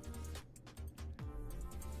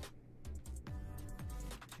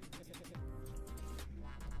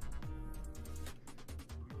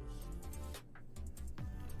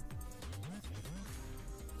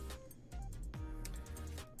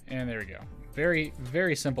 And there we go. Very,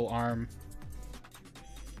 very simple arm.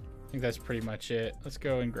 I think that's pretty much it. Let's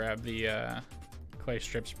go and grab the clay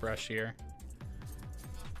strips brush here.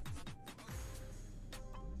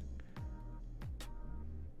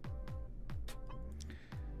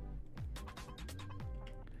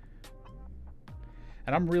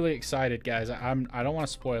 And I'm really excited, guys. I don't want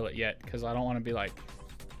to spoil it yet because I don't want to be like,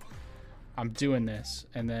 I'm doing this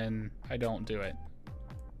and then I don't do it.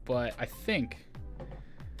 But I think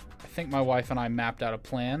my wife and I mapped out a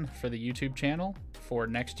plan for the YouTube channel for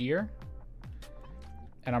next year,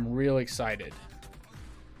 and I'm real excited.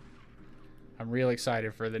 I'm real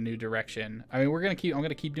excited for the new direction. I mean, I'm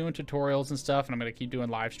gonna keep doing tutorials and stuff, and I'm gonna keep doing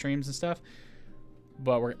live streams and stuff,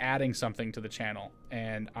 but we're adding something to the channel,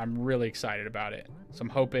 and I'm really excited about it. So I'm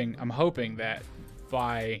hoping that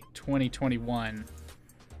by 2021,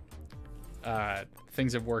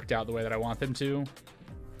 things have worked out the way that I want them to,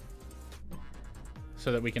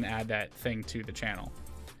 so that we can add that thing to the channel.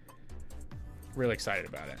 Really excited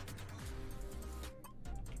about it.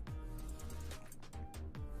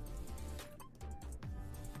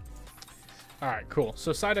 All right, cool.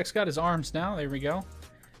 So Psyduck's got his arms now. There we go.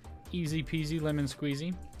 Easy peasy lemon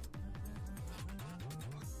squeezy.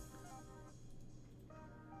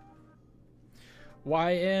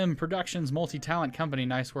 YM Productions multi-talent company.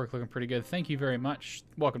 Nice work, looking pretty good. Thank you very much.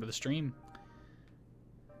 Welcome to the stream.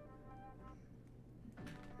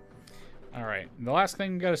 All right, the last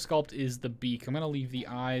thing we gotta sculpt is the beak. I'm gonna leave the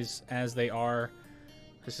eyes as they are.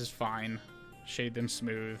 This is fine. Shade them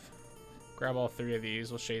smooth. Grab all three of these.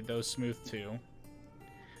 We'll shade those smooth too.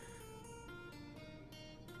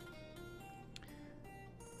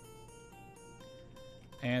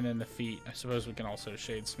 And then the feet, I suppose we can also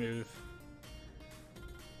shade smooth.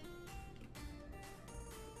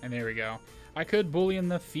 And there we go. I could Boolean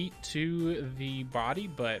the feet to the body,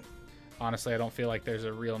 but honestly, I don't feel like there's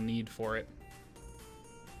a real need for it.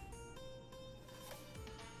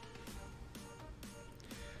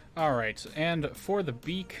 All right, and for the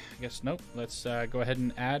beak, I guess, nope, let's go ahead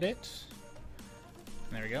and add it.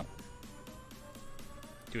 There we go.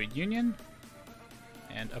 Do a union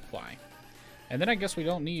and apply. And then I guess we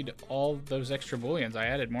don't need all those extra booleans. I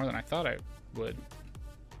added more than I thought I would.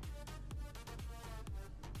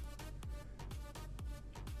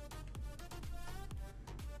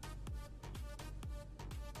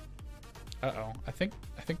 Uh-oh. I think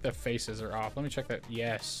the faces are off. Let me check that.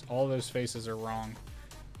 Yes, all those faces are wrong.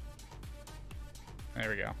 There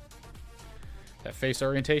we go. That face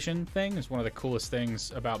orientation thing is one of the coolest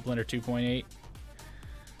things about Blender 2.8.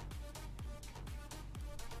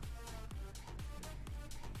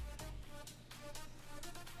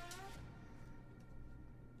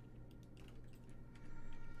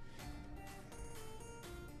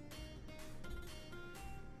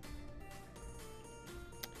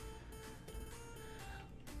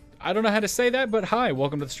 I don't know how to say that, but hi,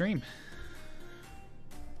 welcome to the stream.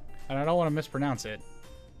 And I don't want to mispronounce it.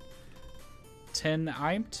 Ten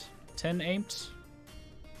Aimt?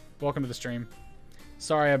 Welcome to the stream.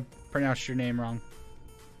 Sorry I pronounced your name wrong.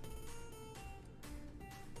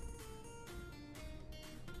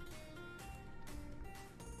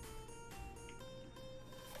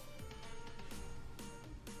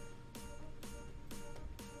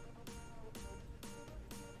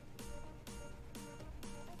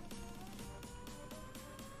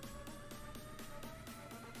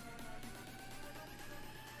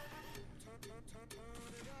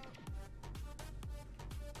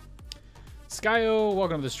 Skyo,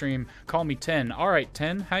 welcome to the stream. Call me 10. All right,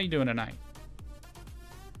 10. How you doing tonight?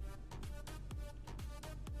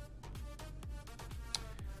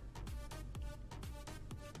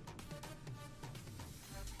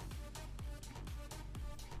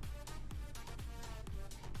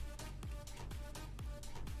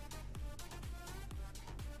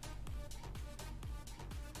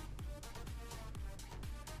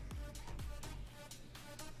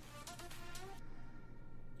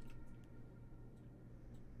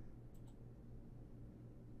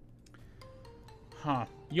 Huh.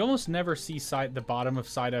 You almost never see the bottom of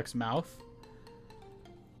Psyduck's mouth.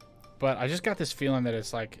 But I just got this feeling that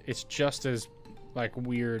it's like, it's just as like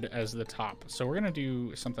weird as the top. So we're going to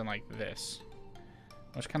do something like this.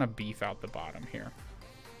 Let's kind of beef out the bottom here.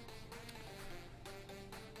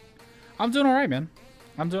 I'm doing all right, man.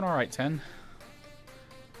 I'm doing all right, 10.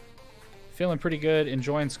 Feeling pretty good.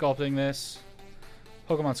 Enjoying sculpting this.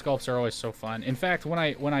 Pokemon sculpts are always so fun. In fact, when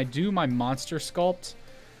I do my monster sculpt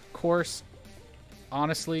course,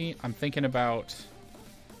 honestly, I'm thinking about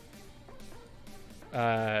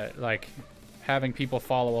like having people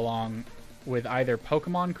follow along with either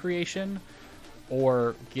Pokemon creation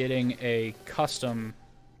or getting a custom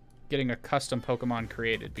Pokemon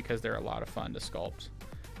created, because they're a lot of fun to sculpt.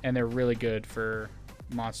 And they're really good for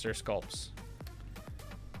monster sculpts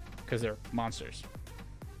because they're monsters.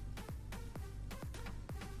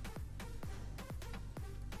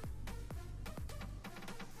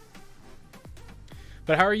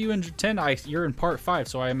 But how are you in 10? You're in part 5,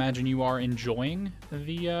 so I imagine you are enjoying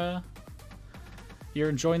the you're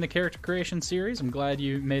enjoying the character creation series. I'm glad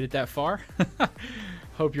you made it that far.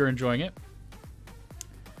 Hope you're enjoying it.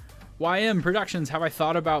 YM Productions, have I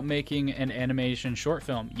thought about making an animation short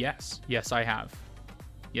film? Yes. Yes, I have.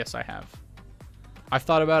 Yes, I have. I've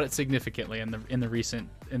thought about it significantly in the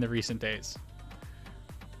recent days.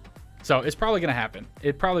 So it's probably gonna happen.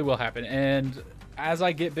 It probably will happen. And as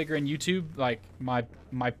I get bigger in YouTube, like my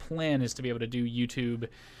plan is to be able to do YouTube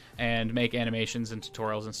and make animations and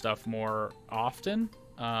tutorials and stuff more often.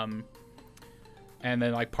 And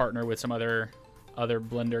then like partner with some other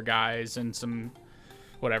Blender guys and some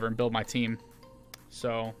whatever and build my team.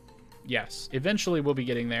 So yes, eventually we'll be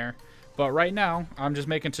getting there. But right now, I'm just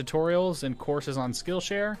making tutorials and courses on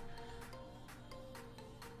Skillshare.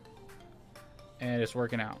 And it's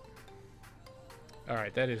working out.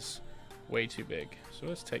 Alright, that is way too big. So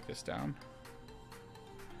let's take this down.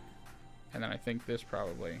 And then I think this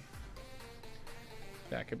probably,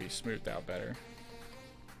 that could be smoothed out better.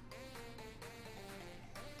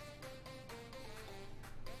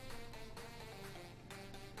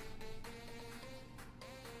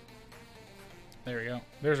 There we go.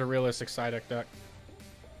 There's a realistic Psyduck duck.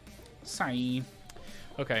 Sigh.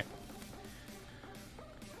 Okay.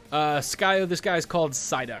 Skyo, this guy's called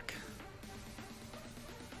Psyduck.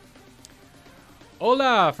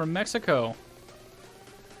 Hola from Mexico.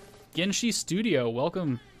 Genshi Studio,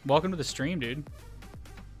 welcome to the stream, dude.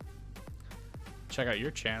 Check out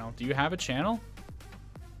your channel. Do you have a channel?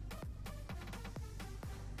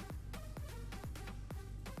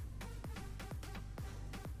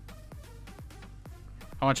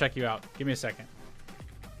 I want to check you out. Give me a second.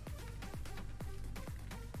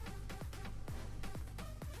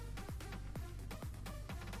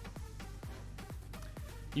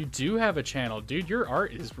 You do have a channel. Dude, your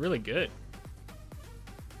art is really good.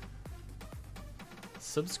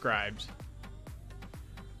 Subscribed.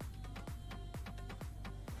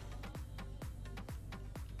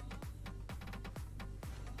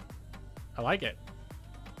 I like it.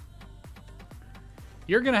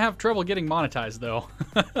 You're gonna have trouble getting monetized though,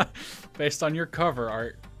 based on your cover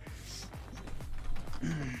art.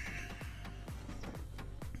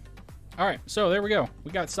 All right, so there we go.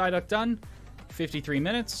 We got Psyduck done. 53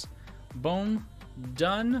 minutes. Boom.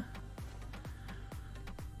 Done.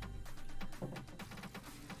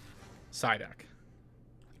 Psyduck.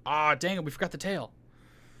 Ah, dang it, we forgot the tail.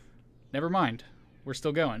 Never mind. We're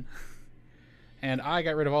still going. And I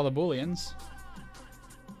got rid of all the booleans.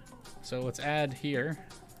 So let's add here.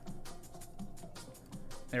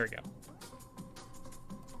 There we go.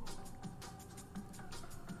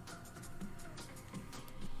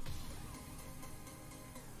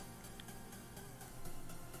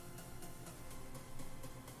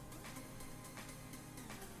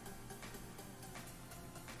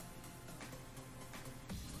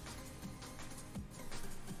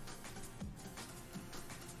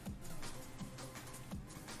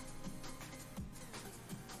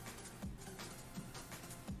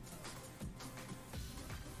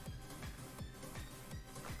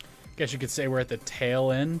 Guess you could say we're at the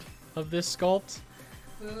tail end of this sculpt.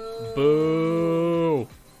 Boo. Boo.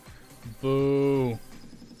 Boo.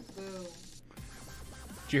 Boo.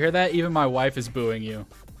 Did you hear that? Even my wife is booing you.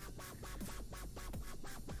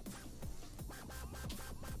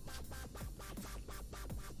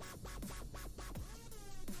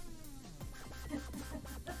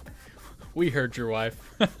 We heard your wife.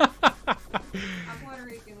 I'm Puerto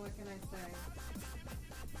Rican, what can I say?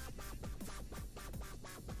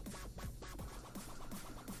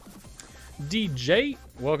 DJ,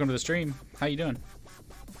 welcome to the stream. How you doing?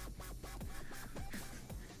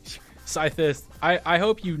 Scythist, I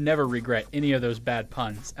hope you never regret any of those bad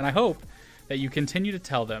puns, and I hope that you continue to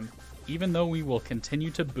tell them, even though we will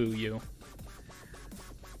continue to boo you.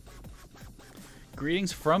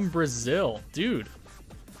 Greetings from Brazil. Dude.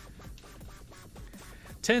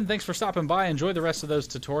 10, thanks for stopping by. Enjoy the rest of those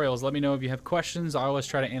tutorials. Let me know if you have questions. I always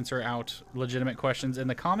try to answer out legitimate questions in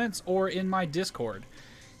the comments or in my Discord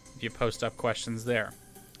if you post up questions there.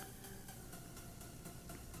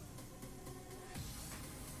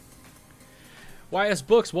 YS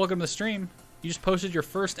Books, welcome to the stream. You just posted your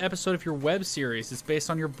first episode of your web series. It's based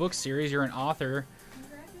on your book series. You're an author,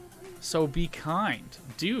 so be kind.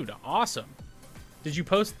 Dude, awesome. Did you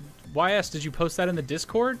post, YS, did you post that in the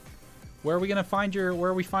Discord? Where are we gonna find your,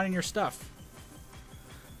 where are we finding your stuff?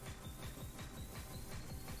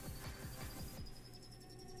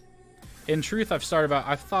 In truth, I've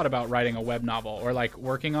thought about writing a web novel, or like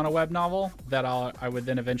working on a web novel that I would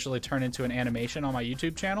then eventually turn into an animation on my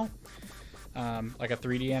YouTube channel. Like a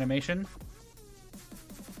 3D animation.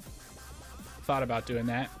 Thought about doing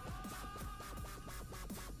that.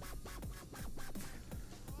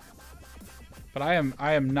 But I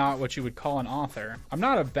am not what you would call an author. I'm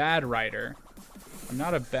not a bad writer. I'm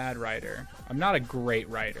not a bad writer. I'm not a great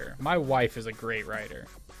writer. My wife is a great writer.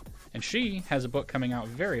 And she has a book coming out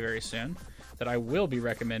very, very soon that I will be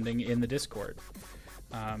recommending in the Discord.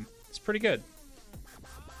 It's pretty good.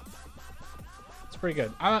 It's pretty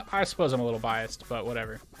good. I suppose I'm a little biased, but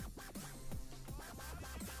whatever.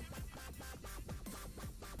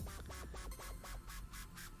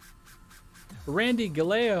 Randy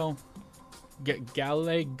Galeo.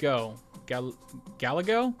 Gallego?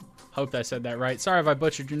 Hope I said that right. Sorry if I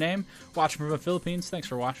butchered your name. Watching from the Philippines. Thanks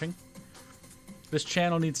for watching. This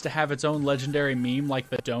channel needs to have its own legendary meme like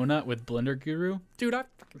the donut with Blender Guru. Dude, I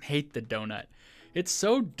fucking hate the donut. It's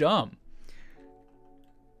so dumb.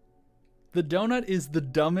 The donut is the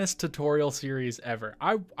dumbest tutorial series ever.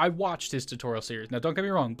 I watched his tutorial series. Now, don't get me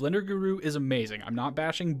wrong. Blender Guru is amazing. I'm not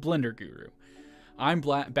bashing Blender Guru. I'm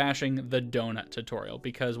bashing the donut tutorial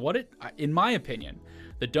because in my opinion,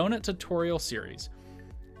 the donut tutorial series,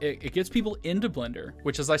 it gets people into Blender,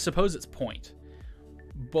 which is, I suppose, its point,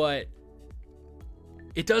 but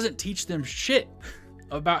it doesn't teach them shit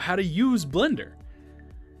about how to use Blender.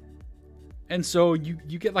 And so you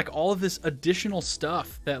get like all of this additional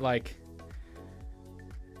stuff that, like,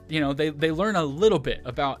 you know, they learn a little bit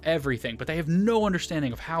about everything, but they have no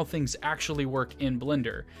understanding of how things actually work in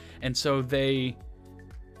Blender. And so they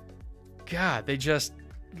just,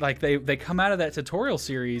 like, they come out of that tutorial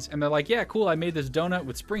series and they're like, yeah, cool, I made this donut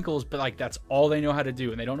with sprinkles, but like that's all they know how to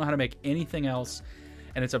do, and they don't know how to make anything else.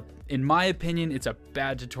 And in my opinion, it's a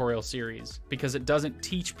bad tutorial series because it doesn't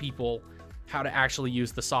teach people how to actually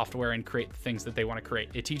use the software and create the things that they want to create.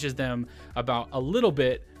 It teaches them about a little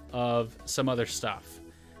bit of some other stuff.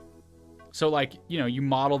 So, like, you know, you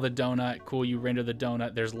model the donut, cool, you render the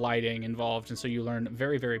donut, there's lighting involved, and so you learn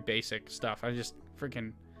very, very basic stuff. I just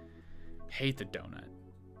freaking hate the donut.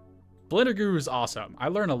 Blender Guru is awesome. I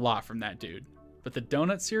learn a lot from that dude. But the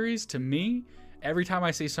donut series, to me, every time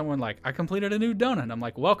I see someone like, I completed a new donut, I'm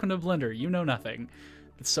like, welcome to Blender, you know nothing.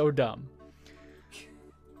 It's so dumb.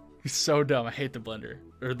 It's so dumb. I hate the Blender,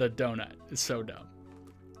 or the donut. It's so dumb.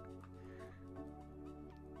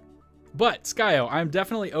 But Skyo, I'm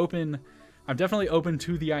definitely open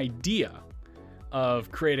to the idea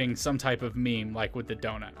of creating some type of meme like with the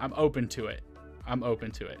donut. I'm open to it.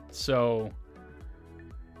 So,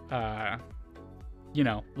 you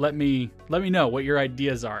know, let me know what your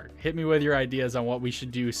ideas are. Hit me with your ideas on what we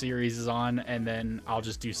should do series on, and then I'll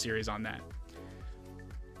just do series on that.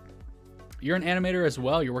 You're an animator as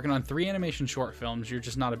well. You're working on 3 animation short films. You're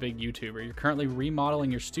just not a big YouTuber. You're currently remodeling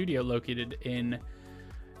your studio located in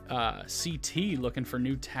CT, looking for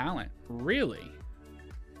new talent. Really?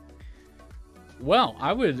 Well,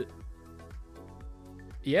 I would...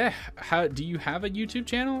 Yeah, do you have a YouTube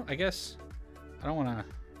channel? I guess I don't want to...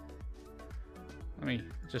 Let me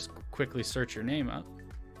just quickly search your name up.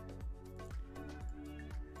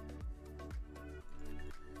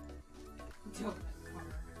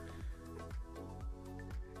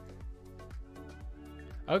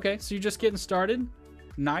 Okay, so you're just getting started.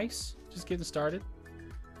 Nice. Just getting started.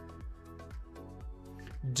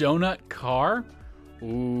 Donut car?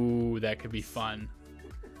 Ooh, that could be fun.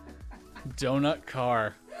 Donut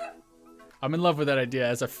car. I'm in love with that idea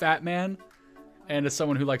as a fat man and as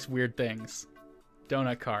someone who likes weird things.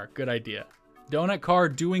 Donut car, good idea. Donut car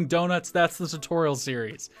doing donuts, that's the tutorial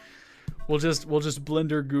series. We'll just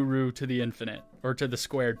Blender Guru to the infinite, or to the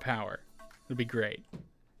squared power. It'll be great.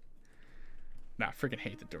 Nah, I freaking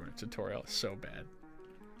hate the donut tutorial. It's so bad.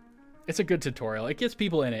 it's a good tutorial. It gets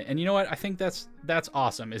people in it. And you know what? I think that's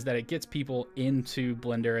awesome, is that it gets people into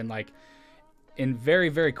Blender, and like in very,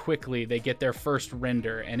 very quickly they get their first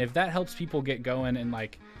render. And if that helps people get going and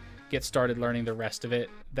like get started learning the rest of it,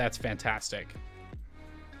 that's fantastic.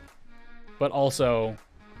 But also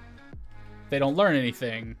they don't learn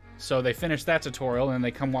anything. So they finish that tutorial and then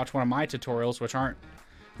they come watch one of my tutorials, which are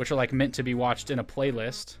like meant to be watched in a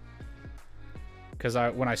playlist. Because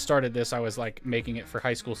when I started this, I was like making it for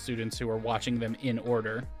high school students who are watching them in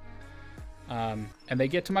order. And they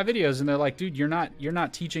get to my videos and they're like, dude, you're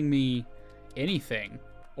not teaching me anything.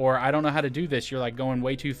 Or I don't know how to do this. You're like going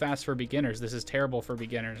way too fast for beginners. This is terrible for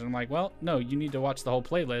beginners. And I'm like, well, no, you need to watch the whole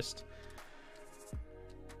playlist.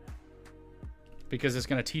 Because it's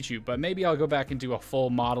going to teach you. But maybe I'll go back and do a full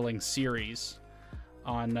modeling series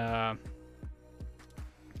on a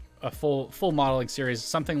full modeling series,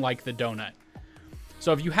 something like the donut.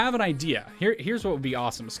 So if you have an idea, here's what would be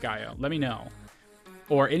awesome, Skyo. Let me know.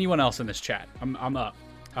 Or anyone else in this chat. I'm up.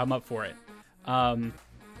 I'm up for it.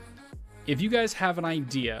 If you guys have an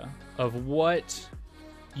idea of what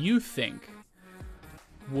you think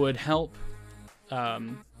would help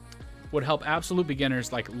absolute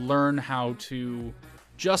beginners like learn how to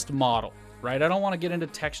just model, right? I don't want to get into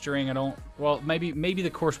texturing. Well, maybe the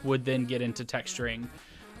course would then get into texturing.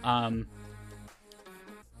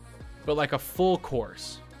 But like a full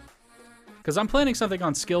course, because I'm planning something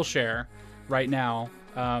on Skillshare right now,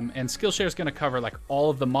 and Skillshare is going to cover like all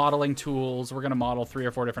of the modeling tools. We're going to model 3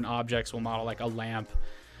 or 4 different objects. We'll model like a lamp,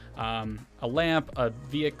 a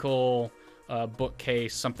vehicle, a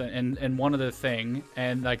bookcase, something, and one other thing.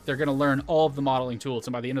 And like they're going to learn all of the modeling tools,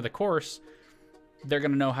 and by the end of the course, they're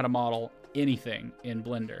going to know how to model anything in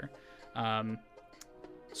Blender.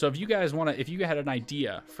 So if you guys want to, if you had an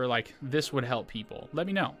idea for like this would help people, let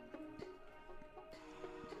me know.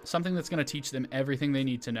 Something that's going to teach them everything they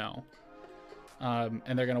need to know. And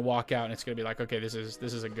they're going to walk out and it's going to be like, okay, this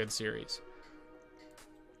is a good series.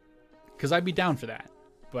 Because I'd be down for that.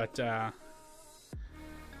 But there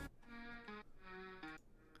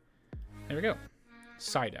we go.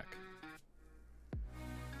 Psyduck.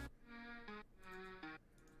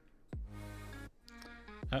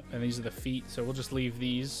 And these are the feet, so we'll just leave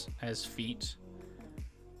these as feet.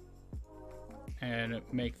 And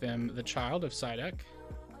make them the child of Psyduck.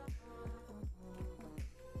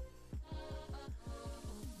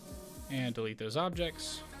 And delete those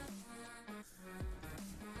objects.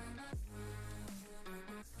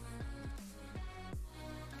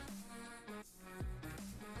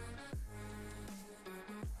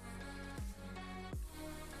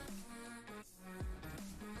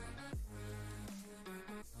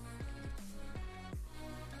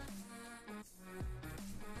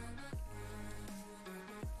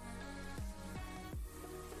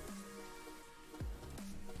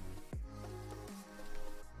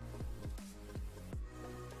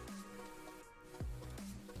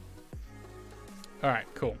 All right,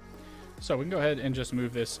 cool. So we can go ahead and just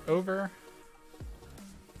move this over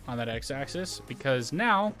on that x-axis because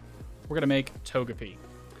now we're going to make Togepi.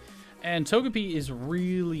 And Togepi is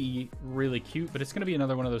really, really cute, but it's going to be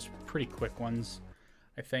another one of those pretty quick ones,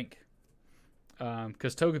 I think.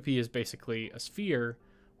 Because Togepi is basically a sphere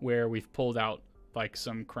where we've pulled out like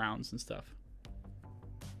some crowns and stuff.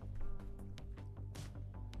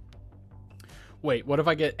 Wait, what if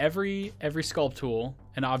I get every sculpt tool,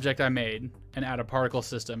 an object I made, and add a particle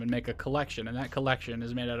system and make a collection, and that collection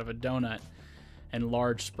is made out of a donut and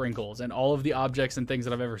large sprinkles, and all of the objects and things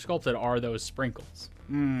that I've ever sculpted are those sprinkles?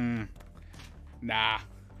 Nah.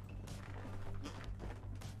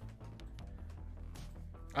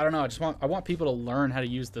 I don't know. I want people to learn how to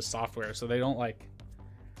use the software so they don't like.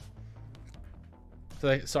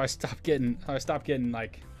 So I stopped getting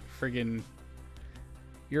like friggin'.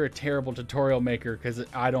 You're a terrible tutorial maker because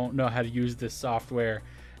I don't know how to use this software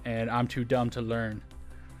and I'm too dumb to learn.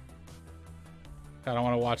 I don't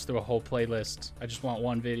want to watch through a whole playlist. I just want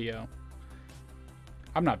one video.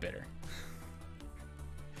 I'm not bitter.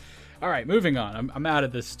 All right, moving on. I'm out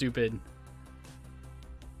of this stupid.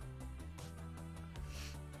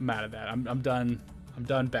 I'm out of that. I'm done. I'm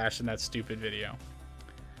done bashing that stupid video.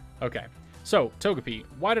 Okay, so Togepi.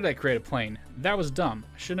 Why did I create a plane? That was dumb.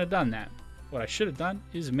 I shouldn't have done that. What I should have done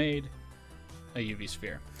is made a UV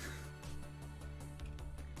sphere.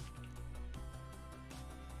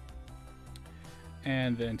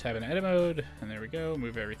 And then tab in edit mode, and there we go.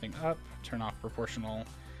 Move everything up, turn off proportional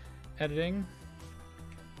editing.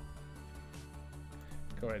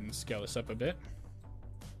 Go ahead and scale this up a bit.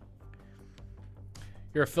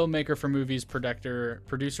 You're a filmmaker for movies, producer,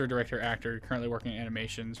 director, actor. You're currently working in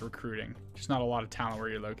animations, recruiting. Just not a lot of talent where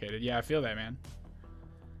you're located. Yeah, I feel that, man.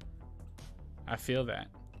 I feel that.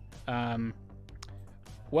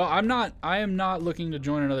 Well, I am not looking to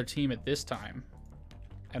join another team at this time.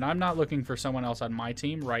 And I'm not looking for someone else on my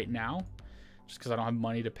team right now, just because I don't have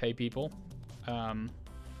money to pay people.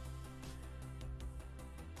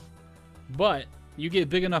 But you get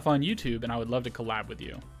big enough on YouTube, and I would love to collab with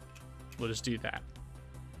you. We'll just do that.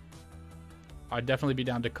 I'd definitely be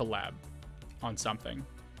down to collab on something.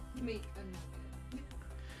 Make a nugget.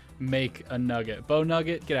 Make a nugget. Bo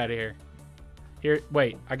Nugget, get out of here. Here,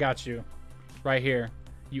 wait, I got you. Right here.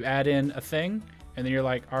 You add in a thing, and then you're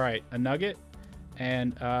like, all right, a nugget,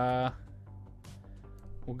 and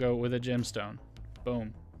we'll go with a gemstone.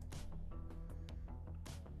 Boom.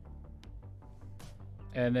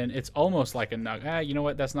 And then it's almost like a nugget. Ah, you know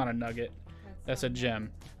what? That's not a nugget. That's a gem.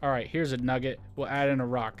 All right, here's a nugget. We'll add in a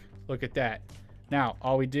rock. Look at that. Now,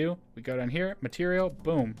 all we do, we go down here, material,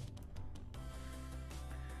 boom.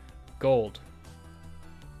 Gold.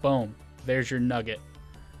 Boom. There's your nugget.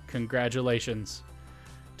 Congratulations.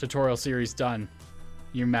 Tutorial series done.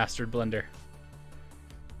 You mastered Blender.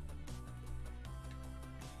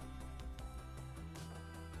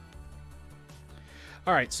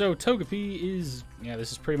 All right, so Togepi is, yeah,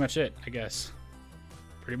 this is pretty much it, I guess.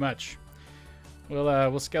 Pretty much.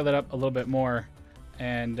 We'll scale that up a little bit more,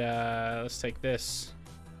 and let's take this,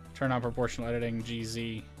 turn on proportional editing,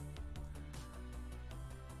 GZ,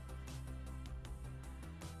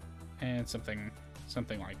 and something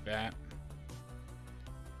like that.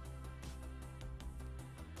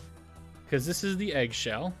 Because this is the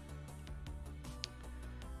eggshell.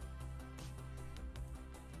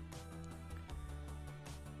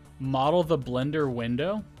 Model the Blender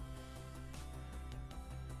window.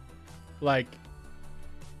 Like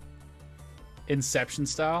Inception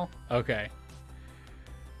style. Okay.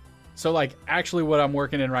 So like actually what I'm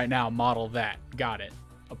working in right now, model that. Got it.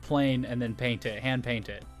 A plane and then paint it. Hand paint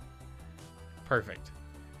it. Perfect.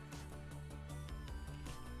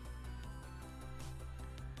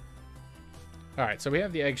 Alright, so we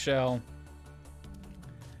have the eggshell.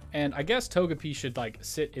 And I guess Togepi should like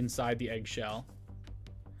sit inside the eggshell.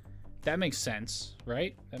 That makes sense,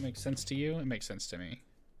 right? That makes sense to you? It makes sense to me.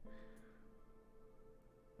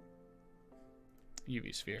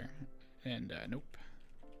 UV sphere. And nope.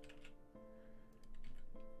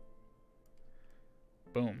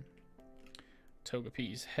 Boom.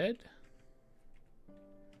 Togepi's head.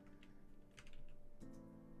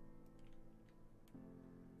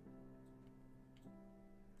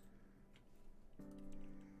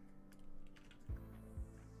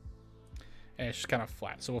 And it's just kind of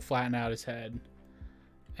flat. So we'll flatten out his head.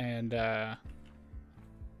 And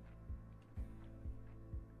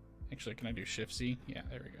actually, can I do Shift Z? Yeah,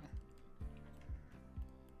 there we go.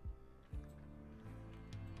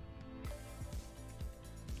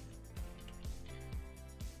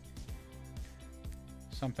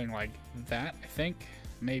 Something like that, I think,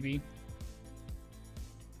 maybe.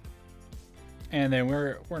 And then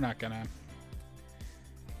we're not gonna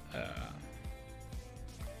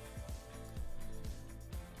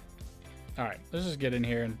alright, let's just get in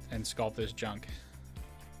here and sculpt this junk.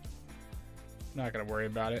 Not gonna worry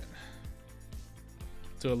about it.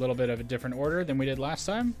 Do a little bit of a different order than we did last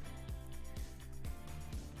time.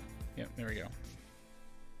 Yep, there we go.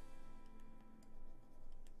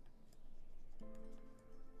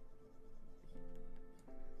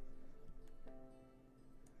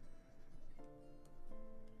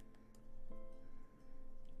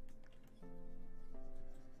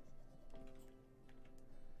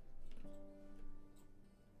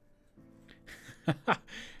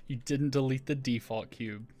 You didn't delete the default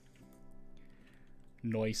cube.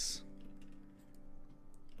 Nice.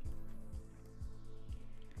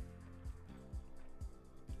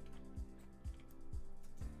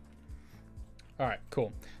 Alright,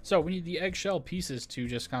 cool. So we need the eggshell pieces to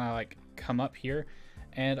just kind of like come up here.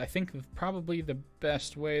 And I think probably the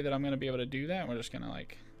best way that I'm going to be able to do that, we're just going to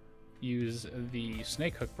like use the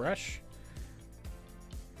snake hook brush.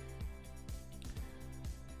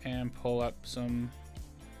 And pull up some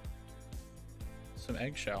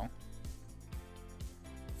eggshell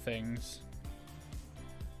things.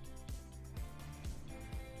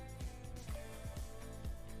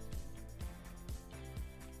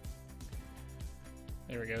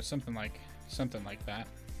 There we go, something like that.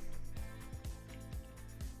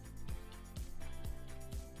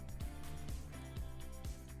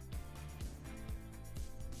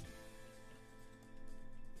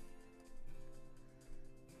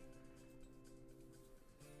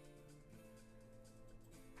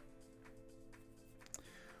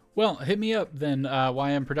 Well, hit me up then,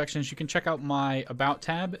 YM Productions. You can check out my About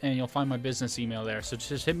tab, and you'll find my business email there. So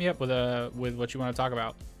just hit me up with what you want to talk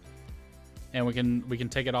about. and we can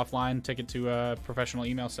take it offline, take it to a professional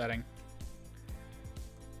email setting.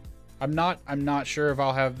 I'm not sure if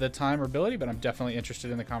I'll have the time or ability, but I'm definitely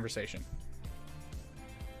interested in the conversation.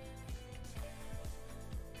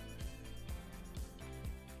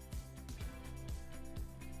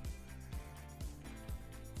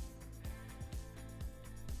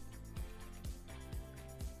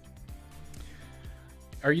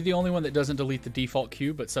 Are you the only one that doesn't delete the default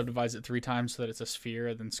cube but subdivides it 3 times so that it's a sphere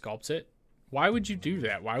and then sculpts it? Why would you do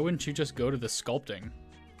that? Why wouldn't you just go to the sculpting?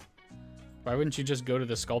 Why wouldn't you just go to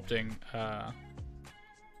the sculpting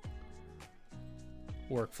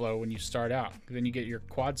workflow when you start out? Then you get your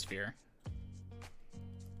quad sphere.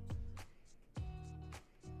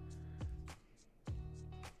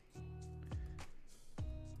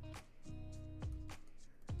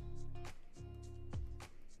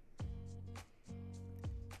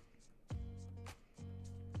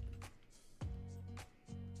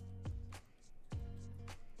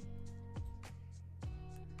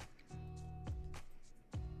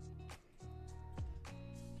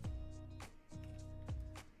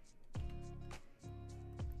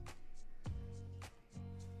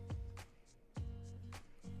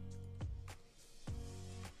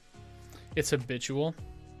 It's habitual.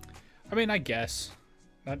 I mean, I guess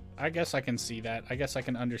I can see that. I guess I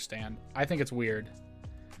can understand. I think it's weird.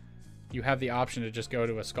 You have the option to just go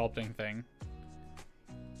to a sculpting thing.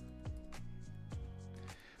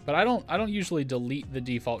 But I don't usually delete the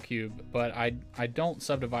default cube, but I don't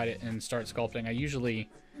subdivide it and start sculpting. I usually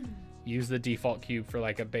use the default cube for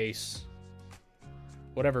like a base,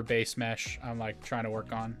 whatever base mesh I'm like trying to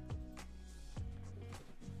work on.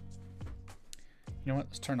 You know what?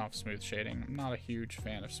 Let's turn off smooth shading. I'm not a huge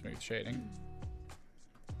fan of smooth shading.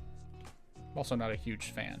 I'm also not a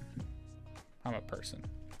huge fan. I'm a person.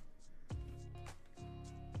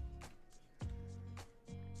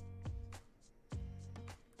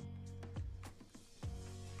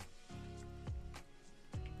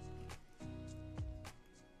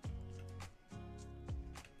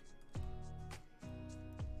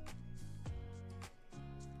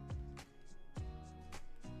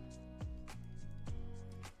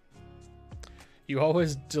 You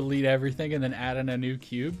always delete everything and then add in a new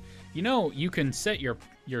cube. You know, you can set your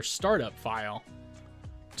startup file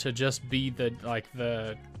to just be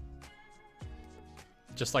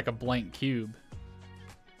just like a blank cube.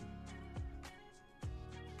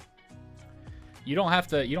 You don't have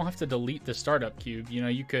to delete the startup cube. You know,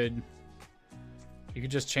 you could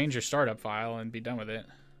just change your startup file and be done with it.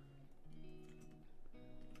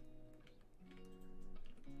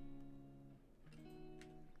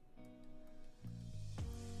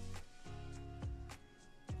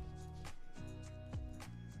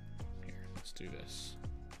 Do this.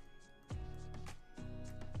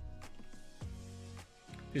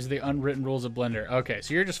 These are the unwritten rules of Blender. Okay,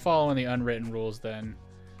 so you're just following the unwritten rules then.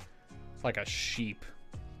 Like a sheep.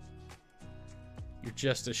 You're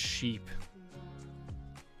just a sheep.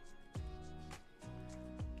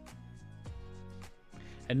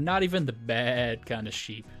 And not even the bad kind of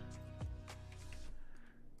sheep.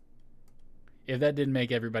 If that didn't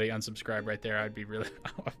make everybody unsubscribe right there, I'd be really...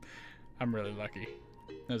 I'm really lucky.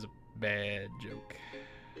 That was a bad joke.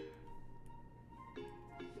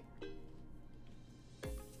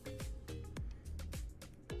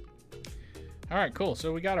 All right, cool.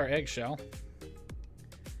 So we got our eggshell.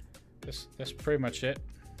 That's pretty much it.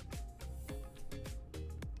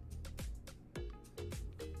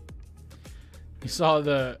 You saw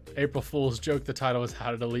the April Fool's joke. The title was "How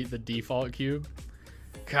to Delete the Default Cube."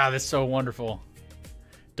 God, that's so wonderful.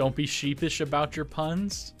 Don't be sheepish about your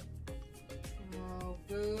puns.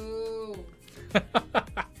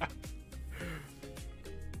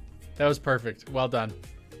 That was perfect. Well done.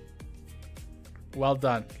 Well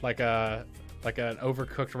done. Like an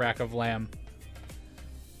overcooked rack of lamb.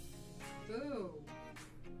 Boo.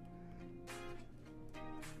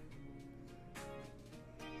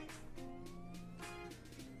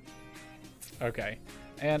 Okay.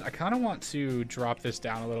 And I kind of want to drop this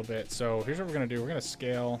down a little bit. So here's what we're going to do. We're going to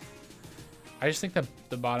scale. I just think that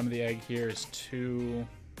the bottom of the egg here is too...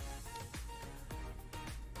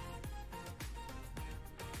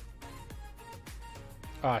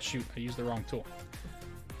 Ah, shoot. I used the wrong tool.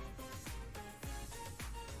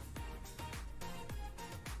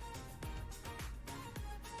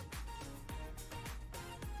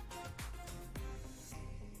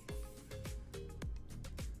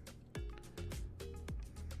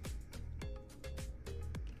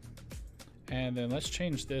 And then let's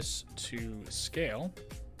change this to scale.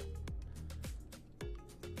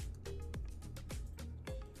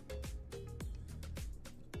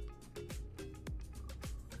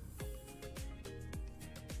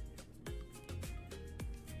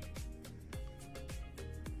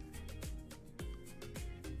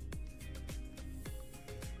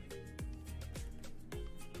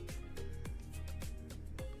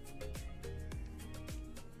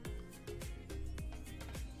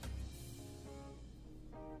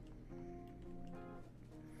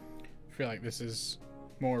 feel like this is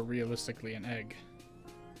more realistically an egg.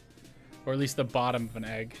 Or at least the bottom of an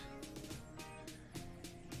egg.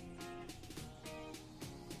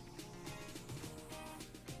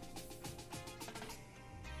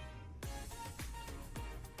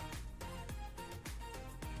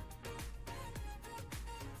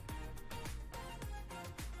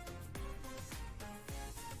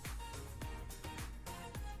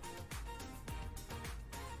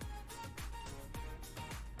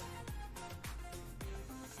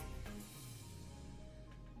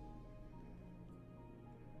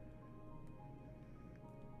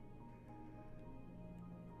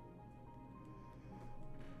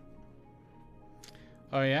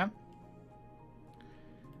 Oh, yeah?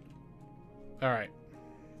 Alright.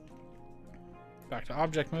 Back to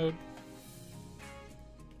object mode.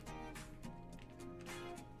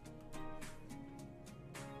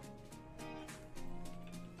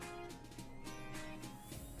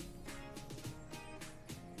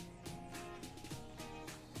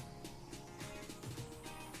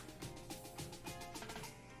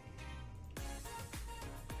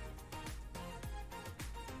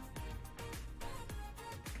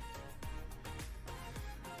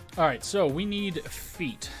 Alright, so we need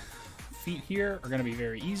feet. Feet here are going to be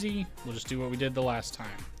very easy. We'll just do what we did the last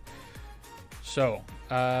time. So,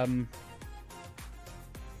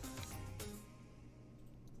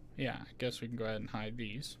 yeah, I guess we can go ahead and hide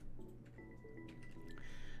these.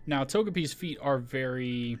 Now, Togepi's feet are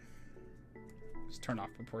very... Let's turn off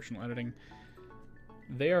proportional editing.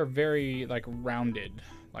 They are very, like, rounded.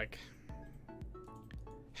 Like,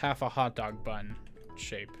 half a hot dog bun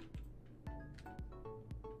shape.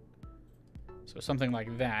 So something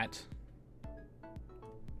like that.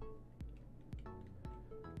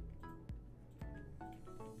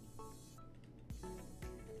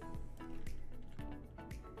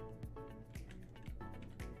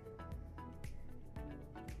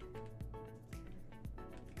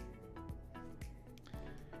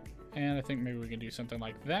 And I think maybe we can do something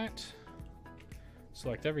like that.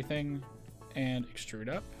 Select everything and extrude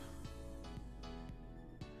up.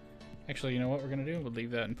 Actually, you know what we're going to do? We'll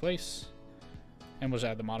leave that in place. And we'll just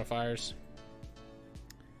add the modifiers.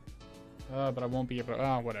 But I won't be able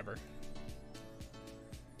to... whatever.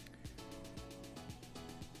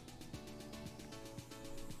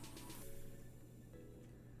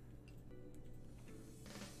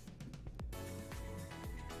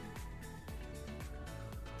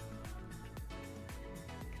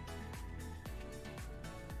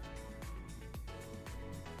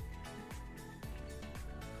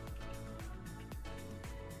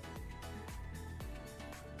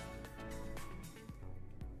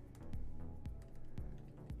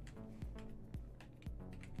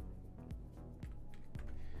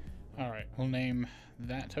 Alright, we'll name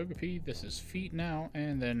that Togepi. This is feet now,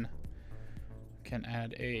 and then can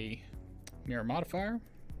add a mirror modifier.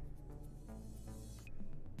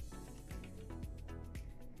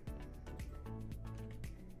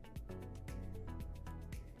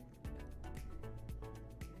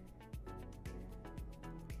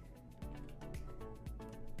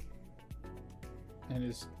 And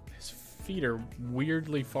his feet are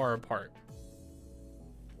weirdly far apart.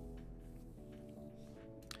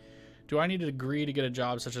 Do I need a degree to get a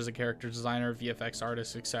job such as a character designer, VFX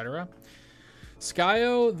artist, etc.?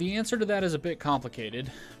 Skyo, the answer to that is a bit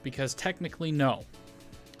complicated because technically no.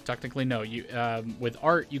 Technically no. You, with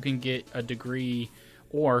art, you can get a degree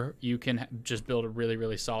or you can just build a really,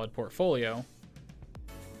 really solid portfolio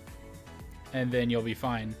and then you'll be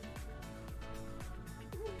fine.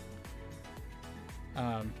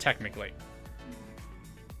 Technically.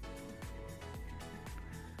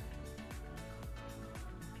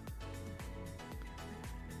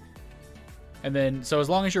 And then, so as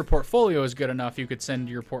long as your portfolio is good enough, you could send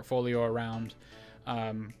your portfolio around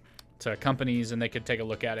to companies and they could take a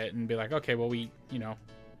look at it and be like, okay, well,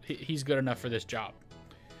 he's good enough for this job.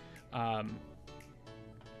 But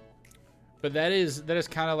that is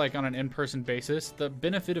kind of like on an in-person basis. The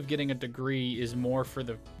benefit of getting a degree is more for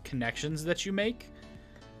the connections that you make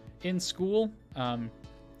in school.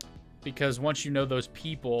 Because once you know those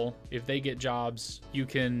people, if they get jobs, you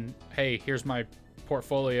can, hey, here's my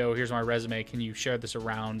portfolio, here's my resume, can you share this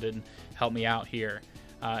around and help me out here?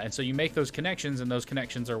 And so you make those connections, and those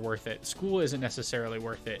connections are worth it. School isn't necessarily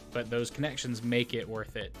worth it, but those connections make it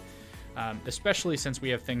worth it. Especially since we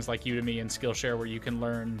have things like Udemy and Skillshare where you can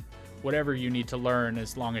learn whatever you need to learn.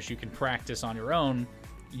 As long as you can practice on your own,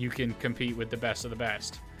 you can compete with the best of the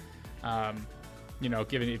best.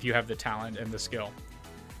 Given if you have the talent and the skill.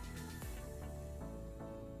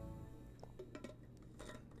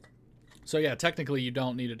 So yeah, technically you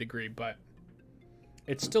don't need a degree, but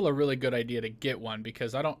it's still a really good idea to get one,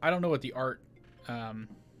 because I don't know what the art I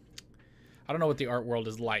don't know what the art world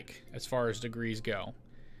is like as far as degrees go,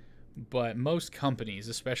 but most companies,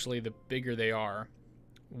 especially the bigger they are,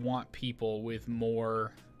 want people with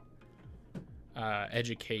more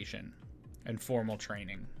education and formal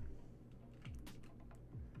training.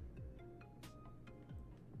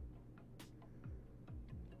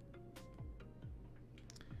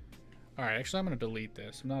 All right, actually, I'm going to delete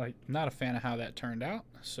this. I'm not a fan of how that turned out.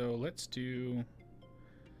 So let's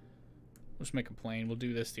make a plane. We'll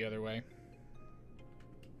do this the other way.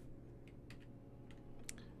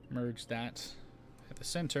 Merge that at the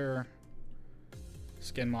center.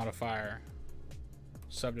 Skin modifier.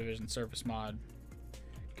 Subdivision surface mod.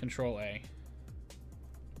 Control A.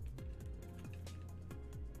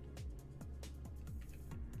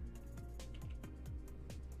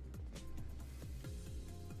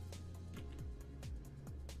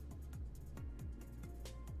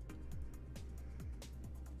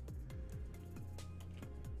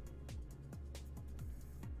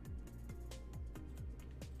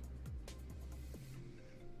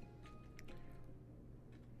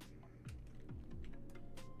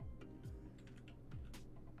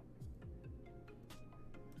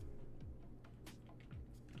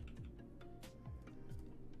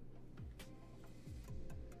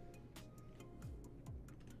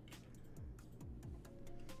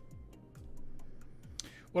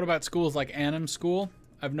 What about schools like Anim School?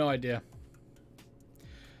 I have no idea.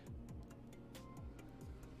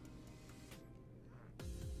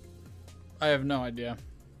 I have no idea.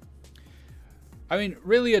 I mean,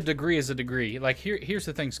 really, a degree is a degree. Like, here's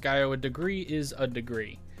the thing, Skyo. A degree is a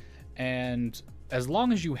degree. And as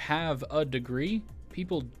long as you have a degree,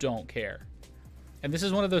 people don't care. And this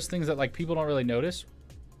is one of those things that, like, people don't really notice.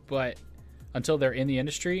 But until they're in the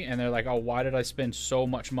industry and they're like, oh, why did I spend so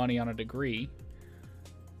much money on a degree?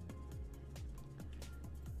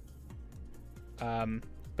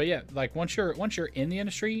 But yeah, like once you're in the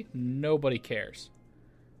industry, nobody cares.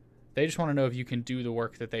 They just want to know if you can do the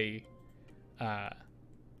work that they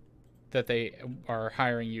are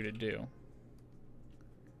hiring you to do.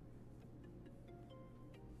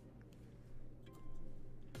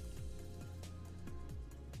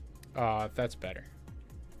 That's better.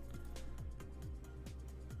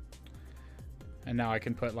 And now I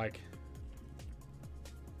can put like,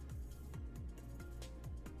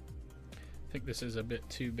 I think this is a bit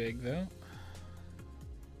too big though.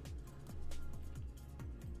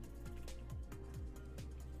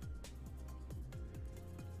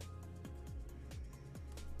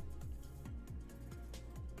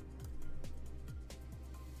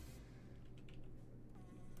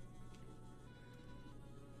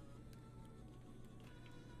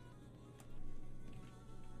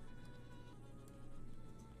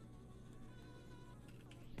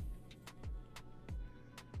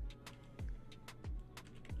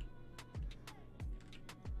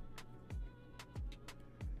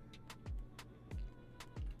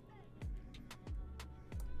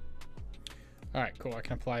 All right, cool. I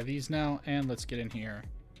can apply these now, and let's get in here.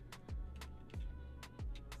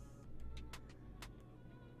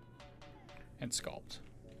 And sculpt.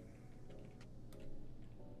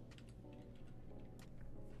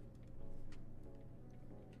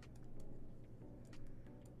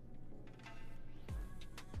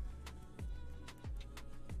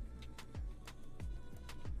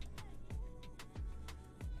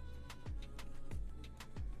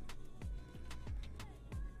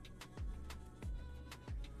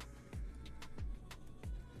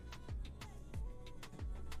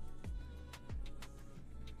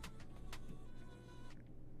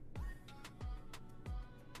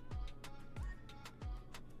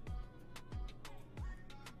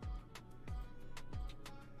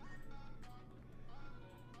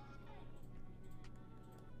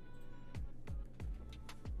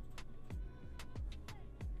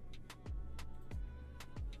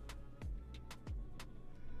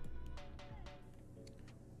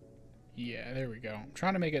 Yeah, there we go. I'm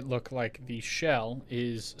trying to make it look like the shell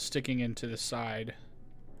is sticking into the side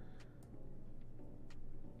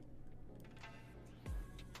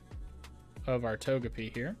of our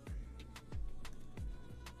Togepi here.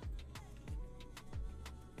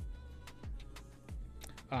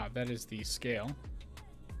 That is the scale.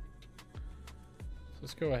 So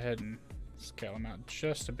let's go ahead and scale them out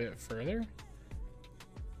just a bit further.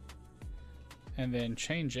 And then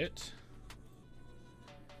change it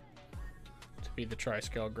to be the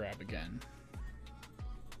tri-scale grab again.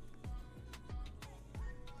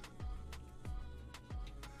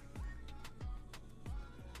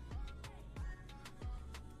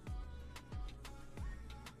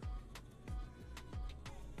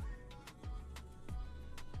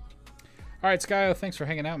 All right, Skyo, thanks for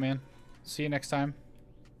hanging out, man. See you next time.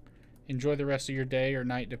 Enjoy the rest of your day or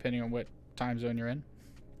night, depending on what time zone you're in.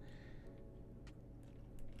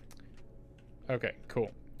 Okay, cool.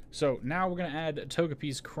 So now we're going to add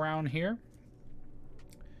Togepi's crown here.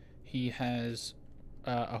 He has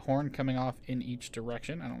a horn coming off in each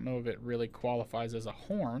direction. I don't know if it really qualifies as a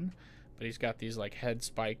horn, but he's got these like head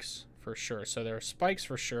spikes for sure. So there are spikes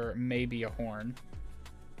for sure, maybe a horn.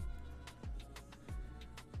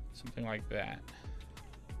 Something like that.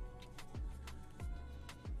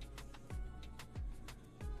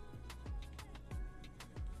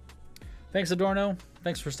 Thanks, Adorno.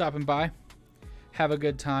 Thanks for stopping by. Have a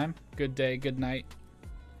good time, good day, good night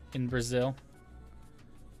in Brazil.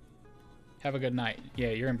 Have a good night. Yeah,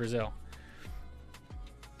 you're in Brazil.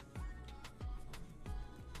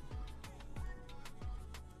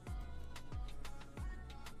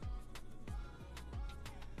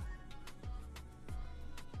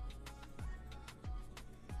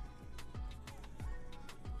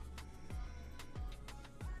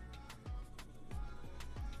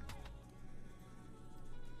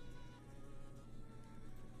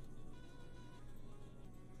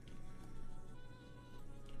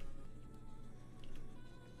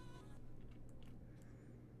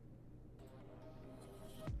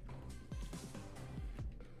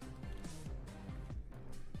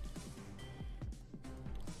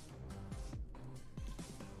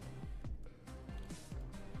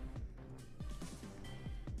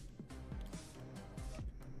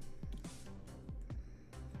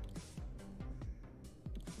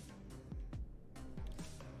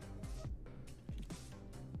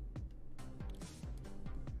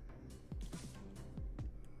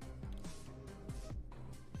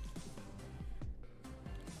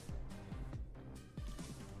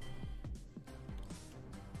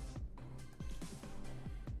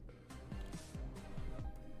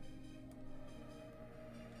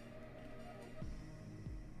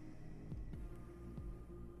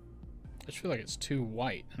 I just feel like it's too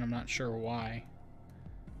white, and I'm not sure why.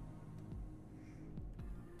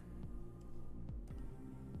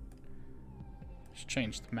 Just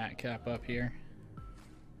change the matte cap up here.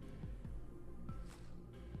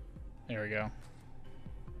 There we go.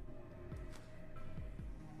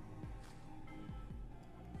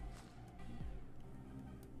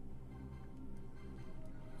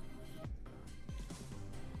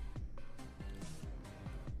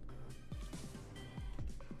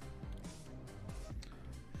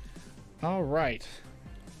 All right,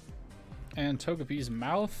 and Togepi's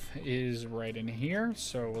mouth is right in here,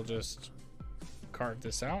 so we'll just carve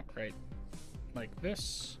this out right like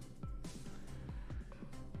this.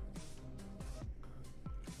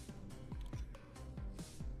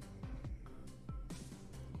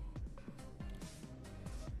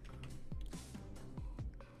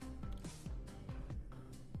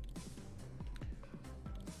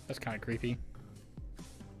 That's kind of creepy.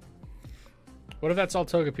 What if that's all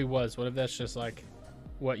Togepi was? What if that's just like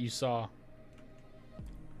what you saw?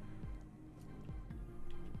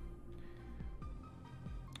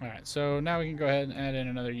 Alright, so now we can go ahead and add in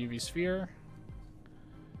another UV sphere.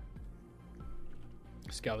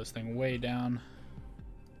 Scale this thing way down.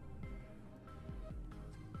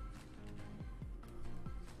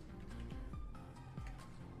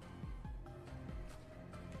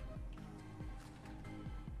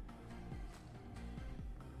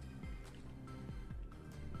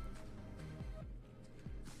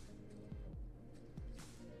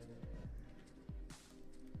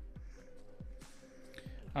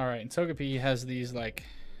 Alright, and Togepi has these like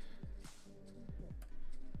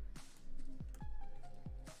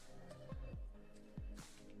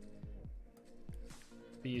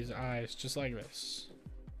these eyes just like this.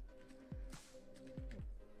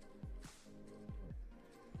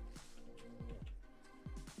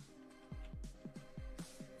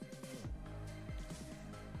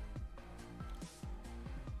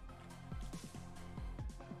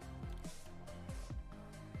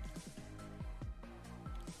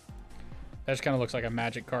 That just kind of looks like a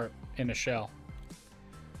magic carp in a shell.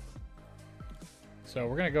 So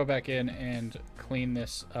we're going to go back in and clean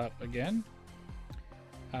this up again.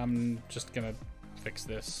 I'm just going to fix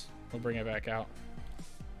this. We'll bring it back out.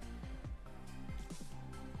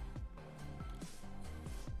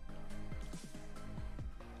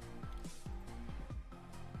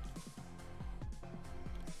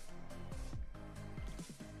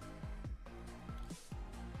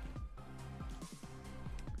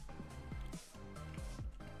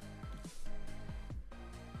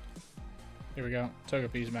 Here we go,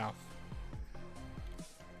 Togepi's mouth.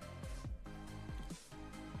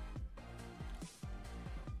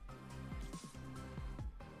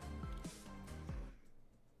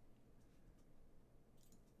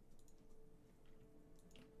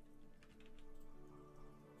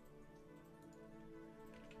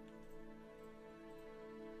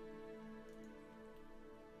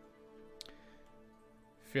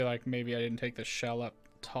 feel like maybe I didn't take the shell up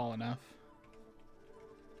tall enough.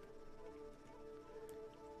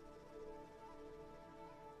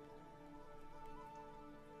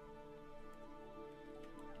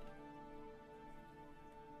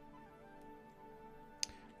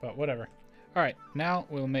 But whatever. All right, now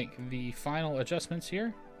we'll make the final adjustments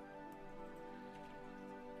here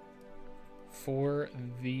for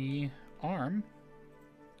the arm.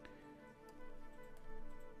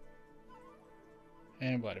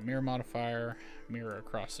 And what, a mirror modifier, mirror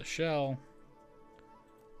across the shell,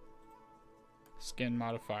 skin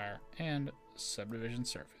modifier, and subdivision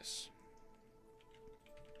surface.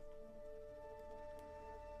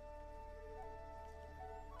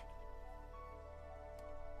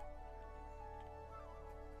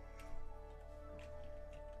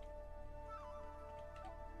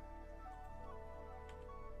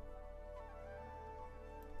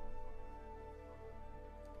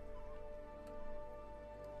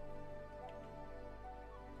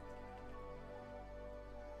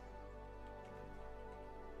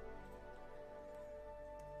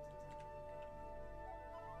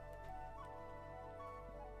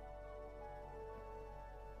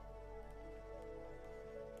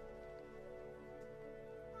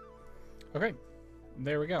 Okay,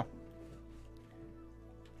 there we go.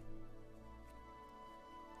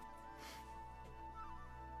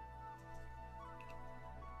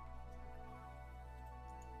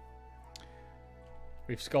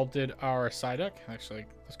 We've sculpted our Psyduck. Actually,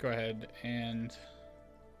 let's go ahead and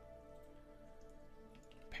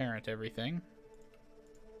parent everything.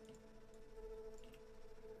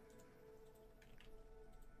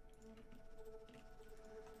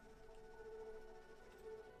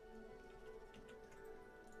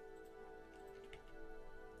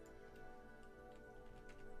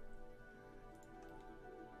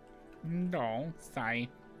 No, sigh.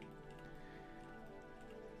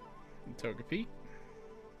 Togepi.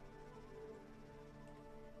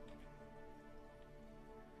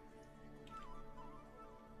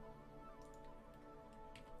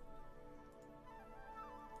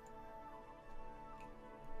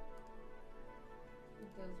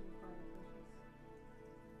 It does require pushes.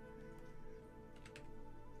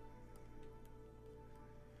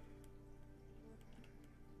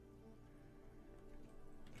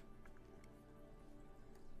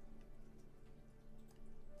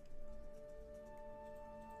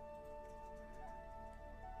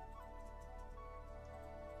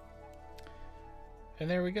 And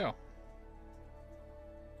there we go.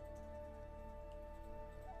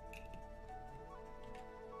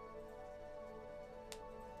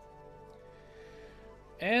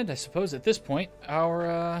 And I suppose at this point,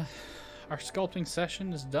 our sculpting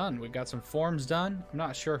session is done. We've got some forms done. I'm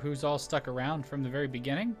not sure who's all stuck around from the very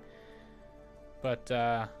beginning, but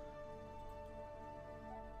there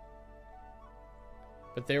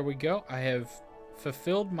we go. I have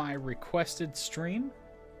fulfilled my requested stream.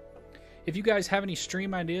 If you guys have any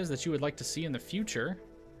stream ideas that you would like to see in the future,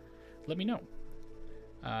 let me know.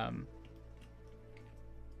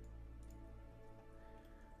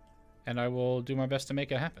 And I will do my best to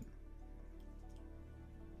make it happen.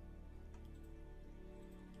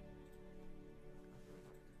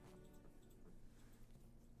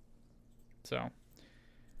 So,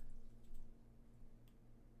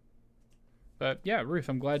 but yeah, Ruth,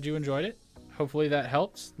 I'm glad you enjoyed it. Hopefully that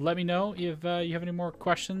helps. Let me know if you have any more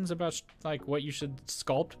questions about like what you should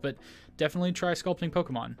sculpt, but definitely try sculpting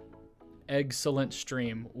Pokemon. Excellent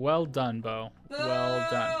stream. Well done, Bo. Well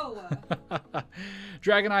done.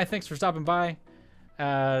 Dragoneye, thanks for stopping by.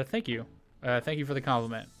 Thank you. Thank you for the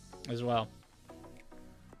compliment as well.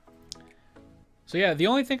 So yeah, the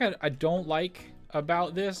only thing I don't like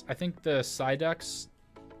about this, I think the Psyduck's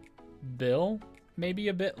bill may be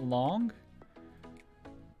a bit long.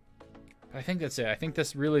 I think that's it. I think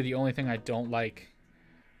that's really the only thing I don't like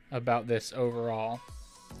about this overall.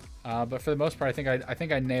 But for the most part, I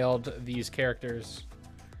think I nailed these characters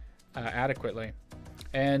adequately.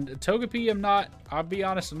 And Togepi, I'll be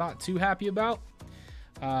honest, I'm not too happy about.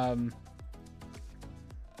 I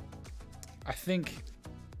think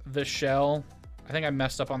the shell, I think I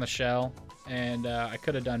messed up on the shell, and I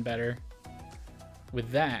could have done better with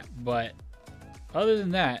that. But other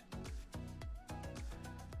than that,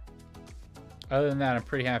 I'm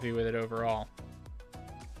pretty happy with it overall.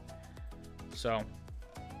 So,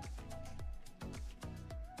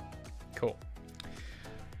 cool.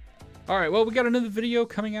 All right, well, we got another video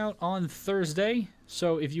coming out on Thursday.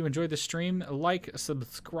 So if you enjoyed the stream, like,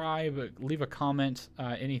 subscribe, leave a comment.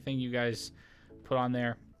 Anything you guys put on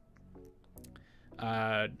there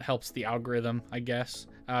helps the algorithm, I guess.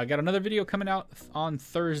 Got another video coming out on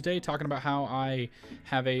Thursday talking about how I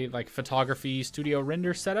have a photography studio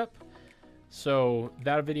render setup. So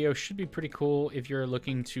that video should be pretty cool if you're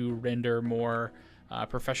looking to render more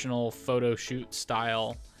professional photo shoot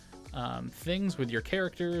style things with your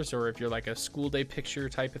characters, or if you're like a school day picture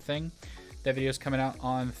type of thing. That video is coming out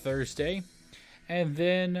on Thursday. And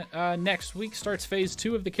then next week starts phase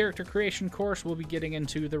 2 of the character creation course. We'll be getting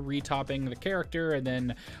into the retopping the character, and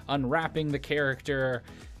then unwrapping the character,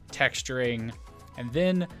 texturing, and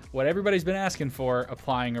then what everybody's been asking for,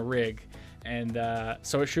 applying a rig. And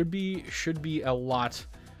so it should be a lot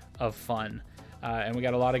of fun. And we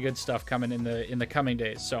got a lot of good stuff coming in the coming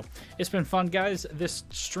days. So it's been fun, guys. This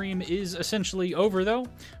stream is essentially over, though.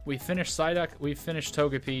 We finished Psyduck, we finished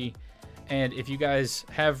Togepi. And if you guys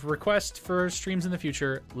have requests for streams in the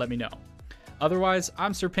future, let me know. Otherwise,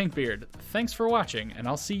 I'm Sir Pinkbeard. Thanks for watching, and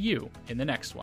I'll see you in the next one.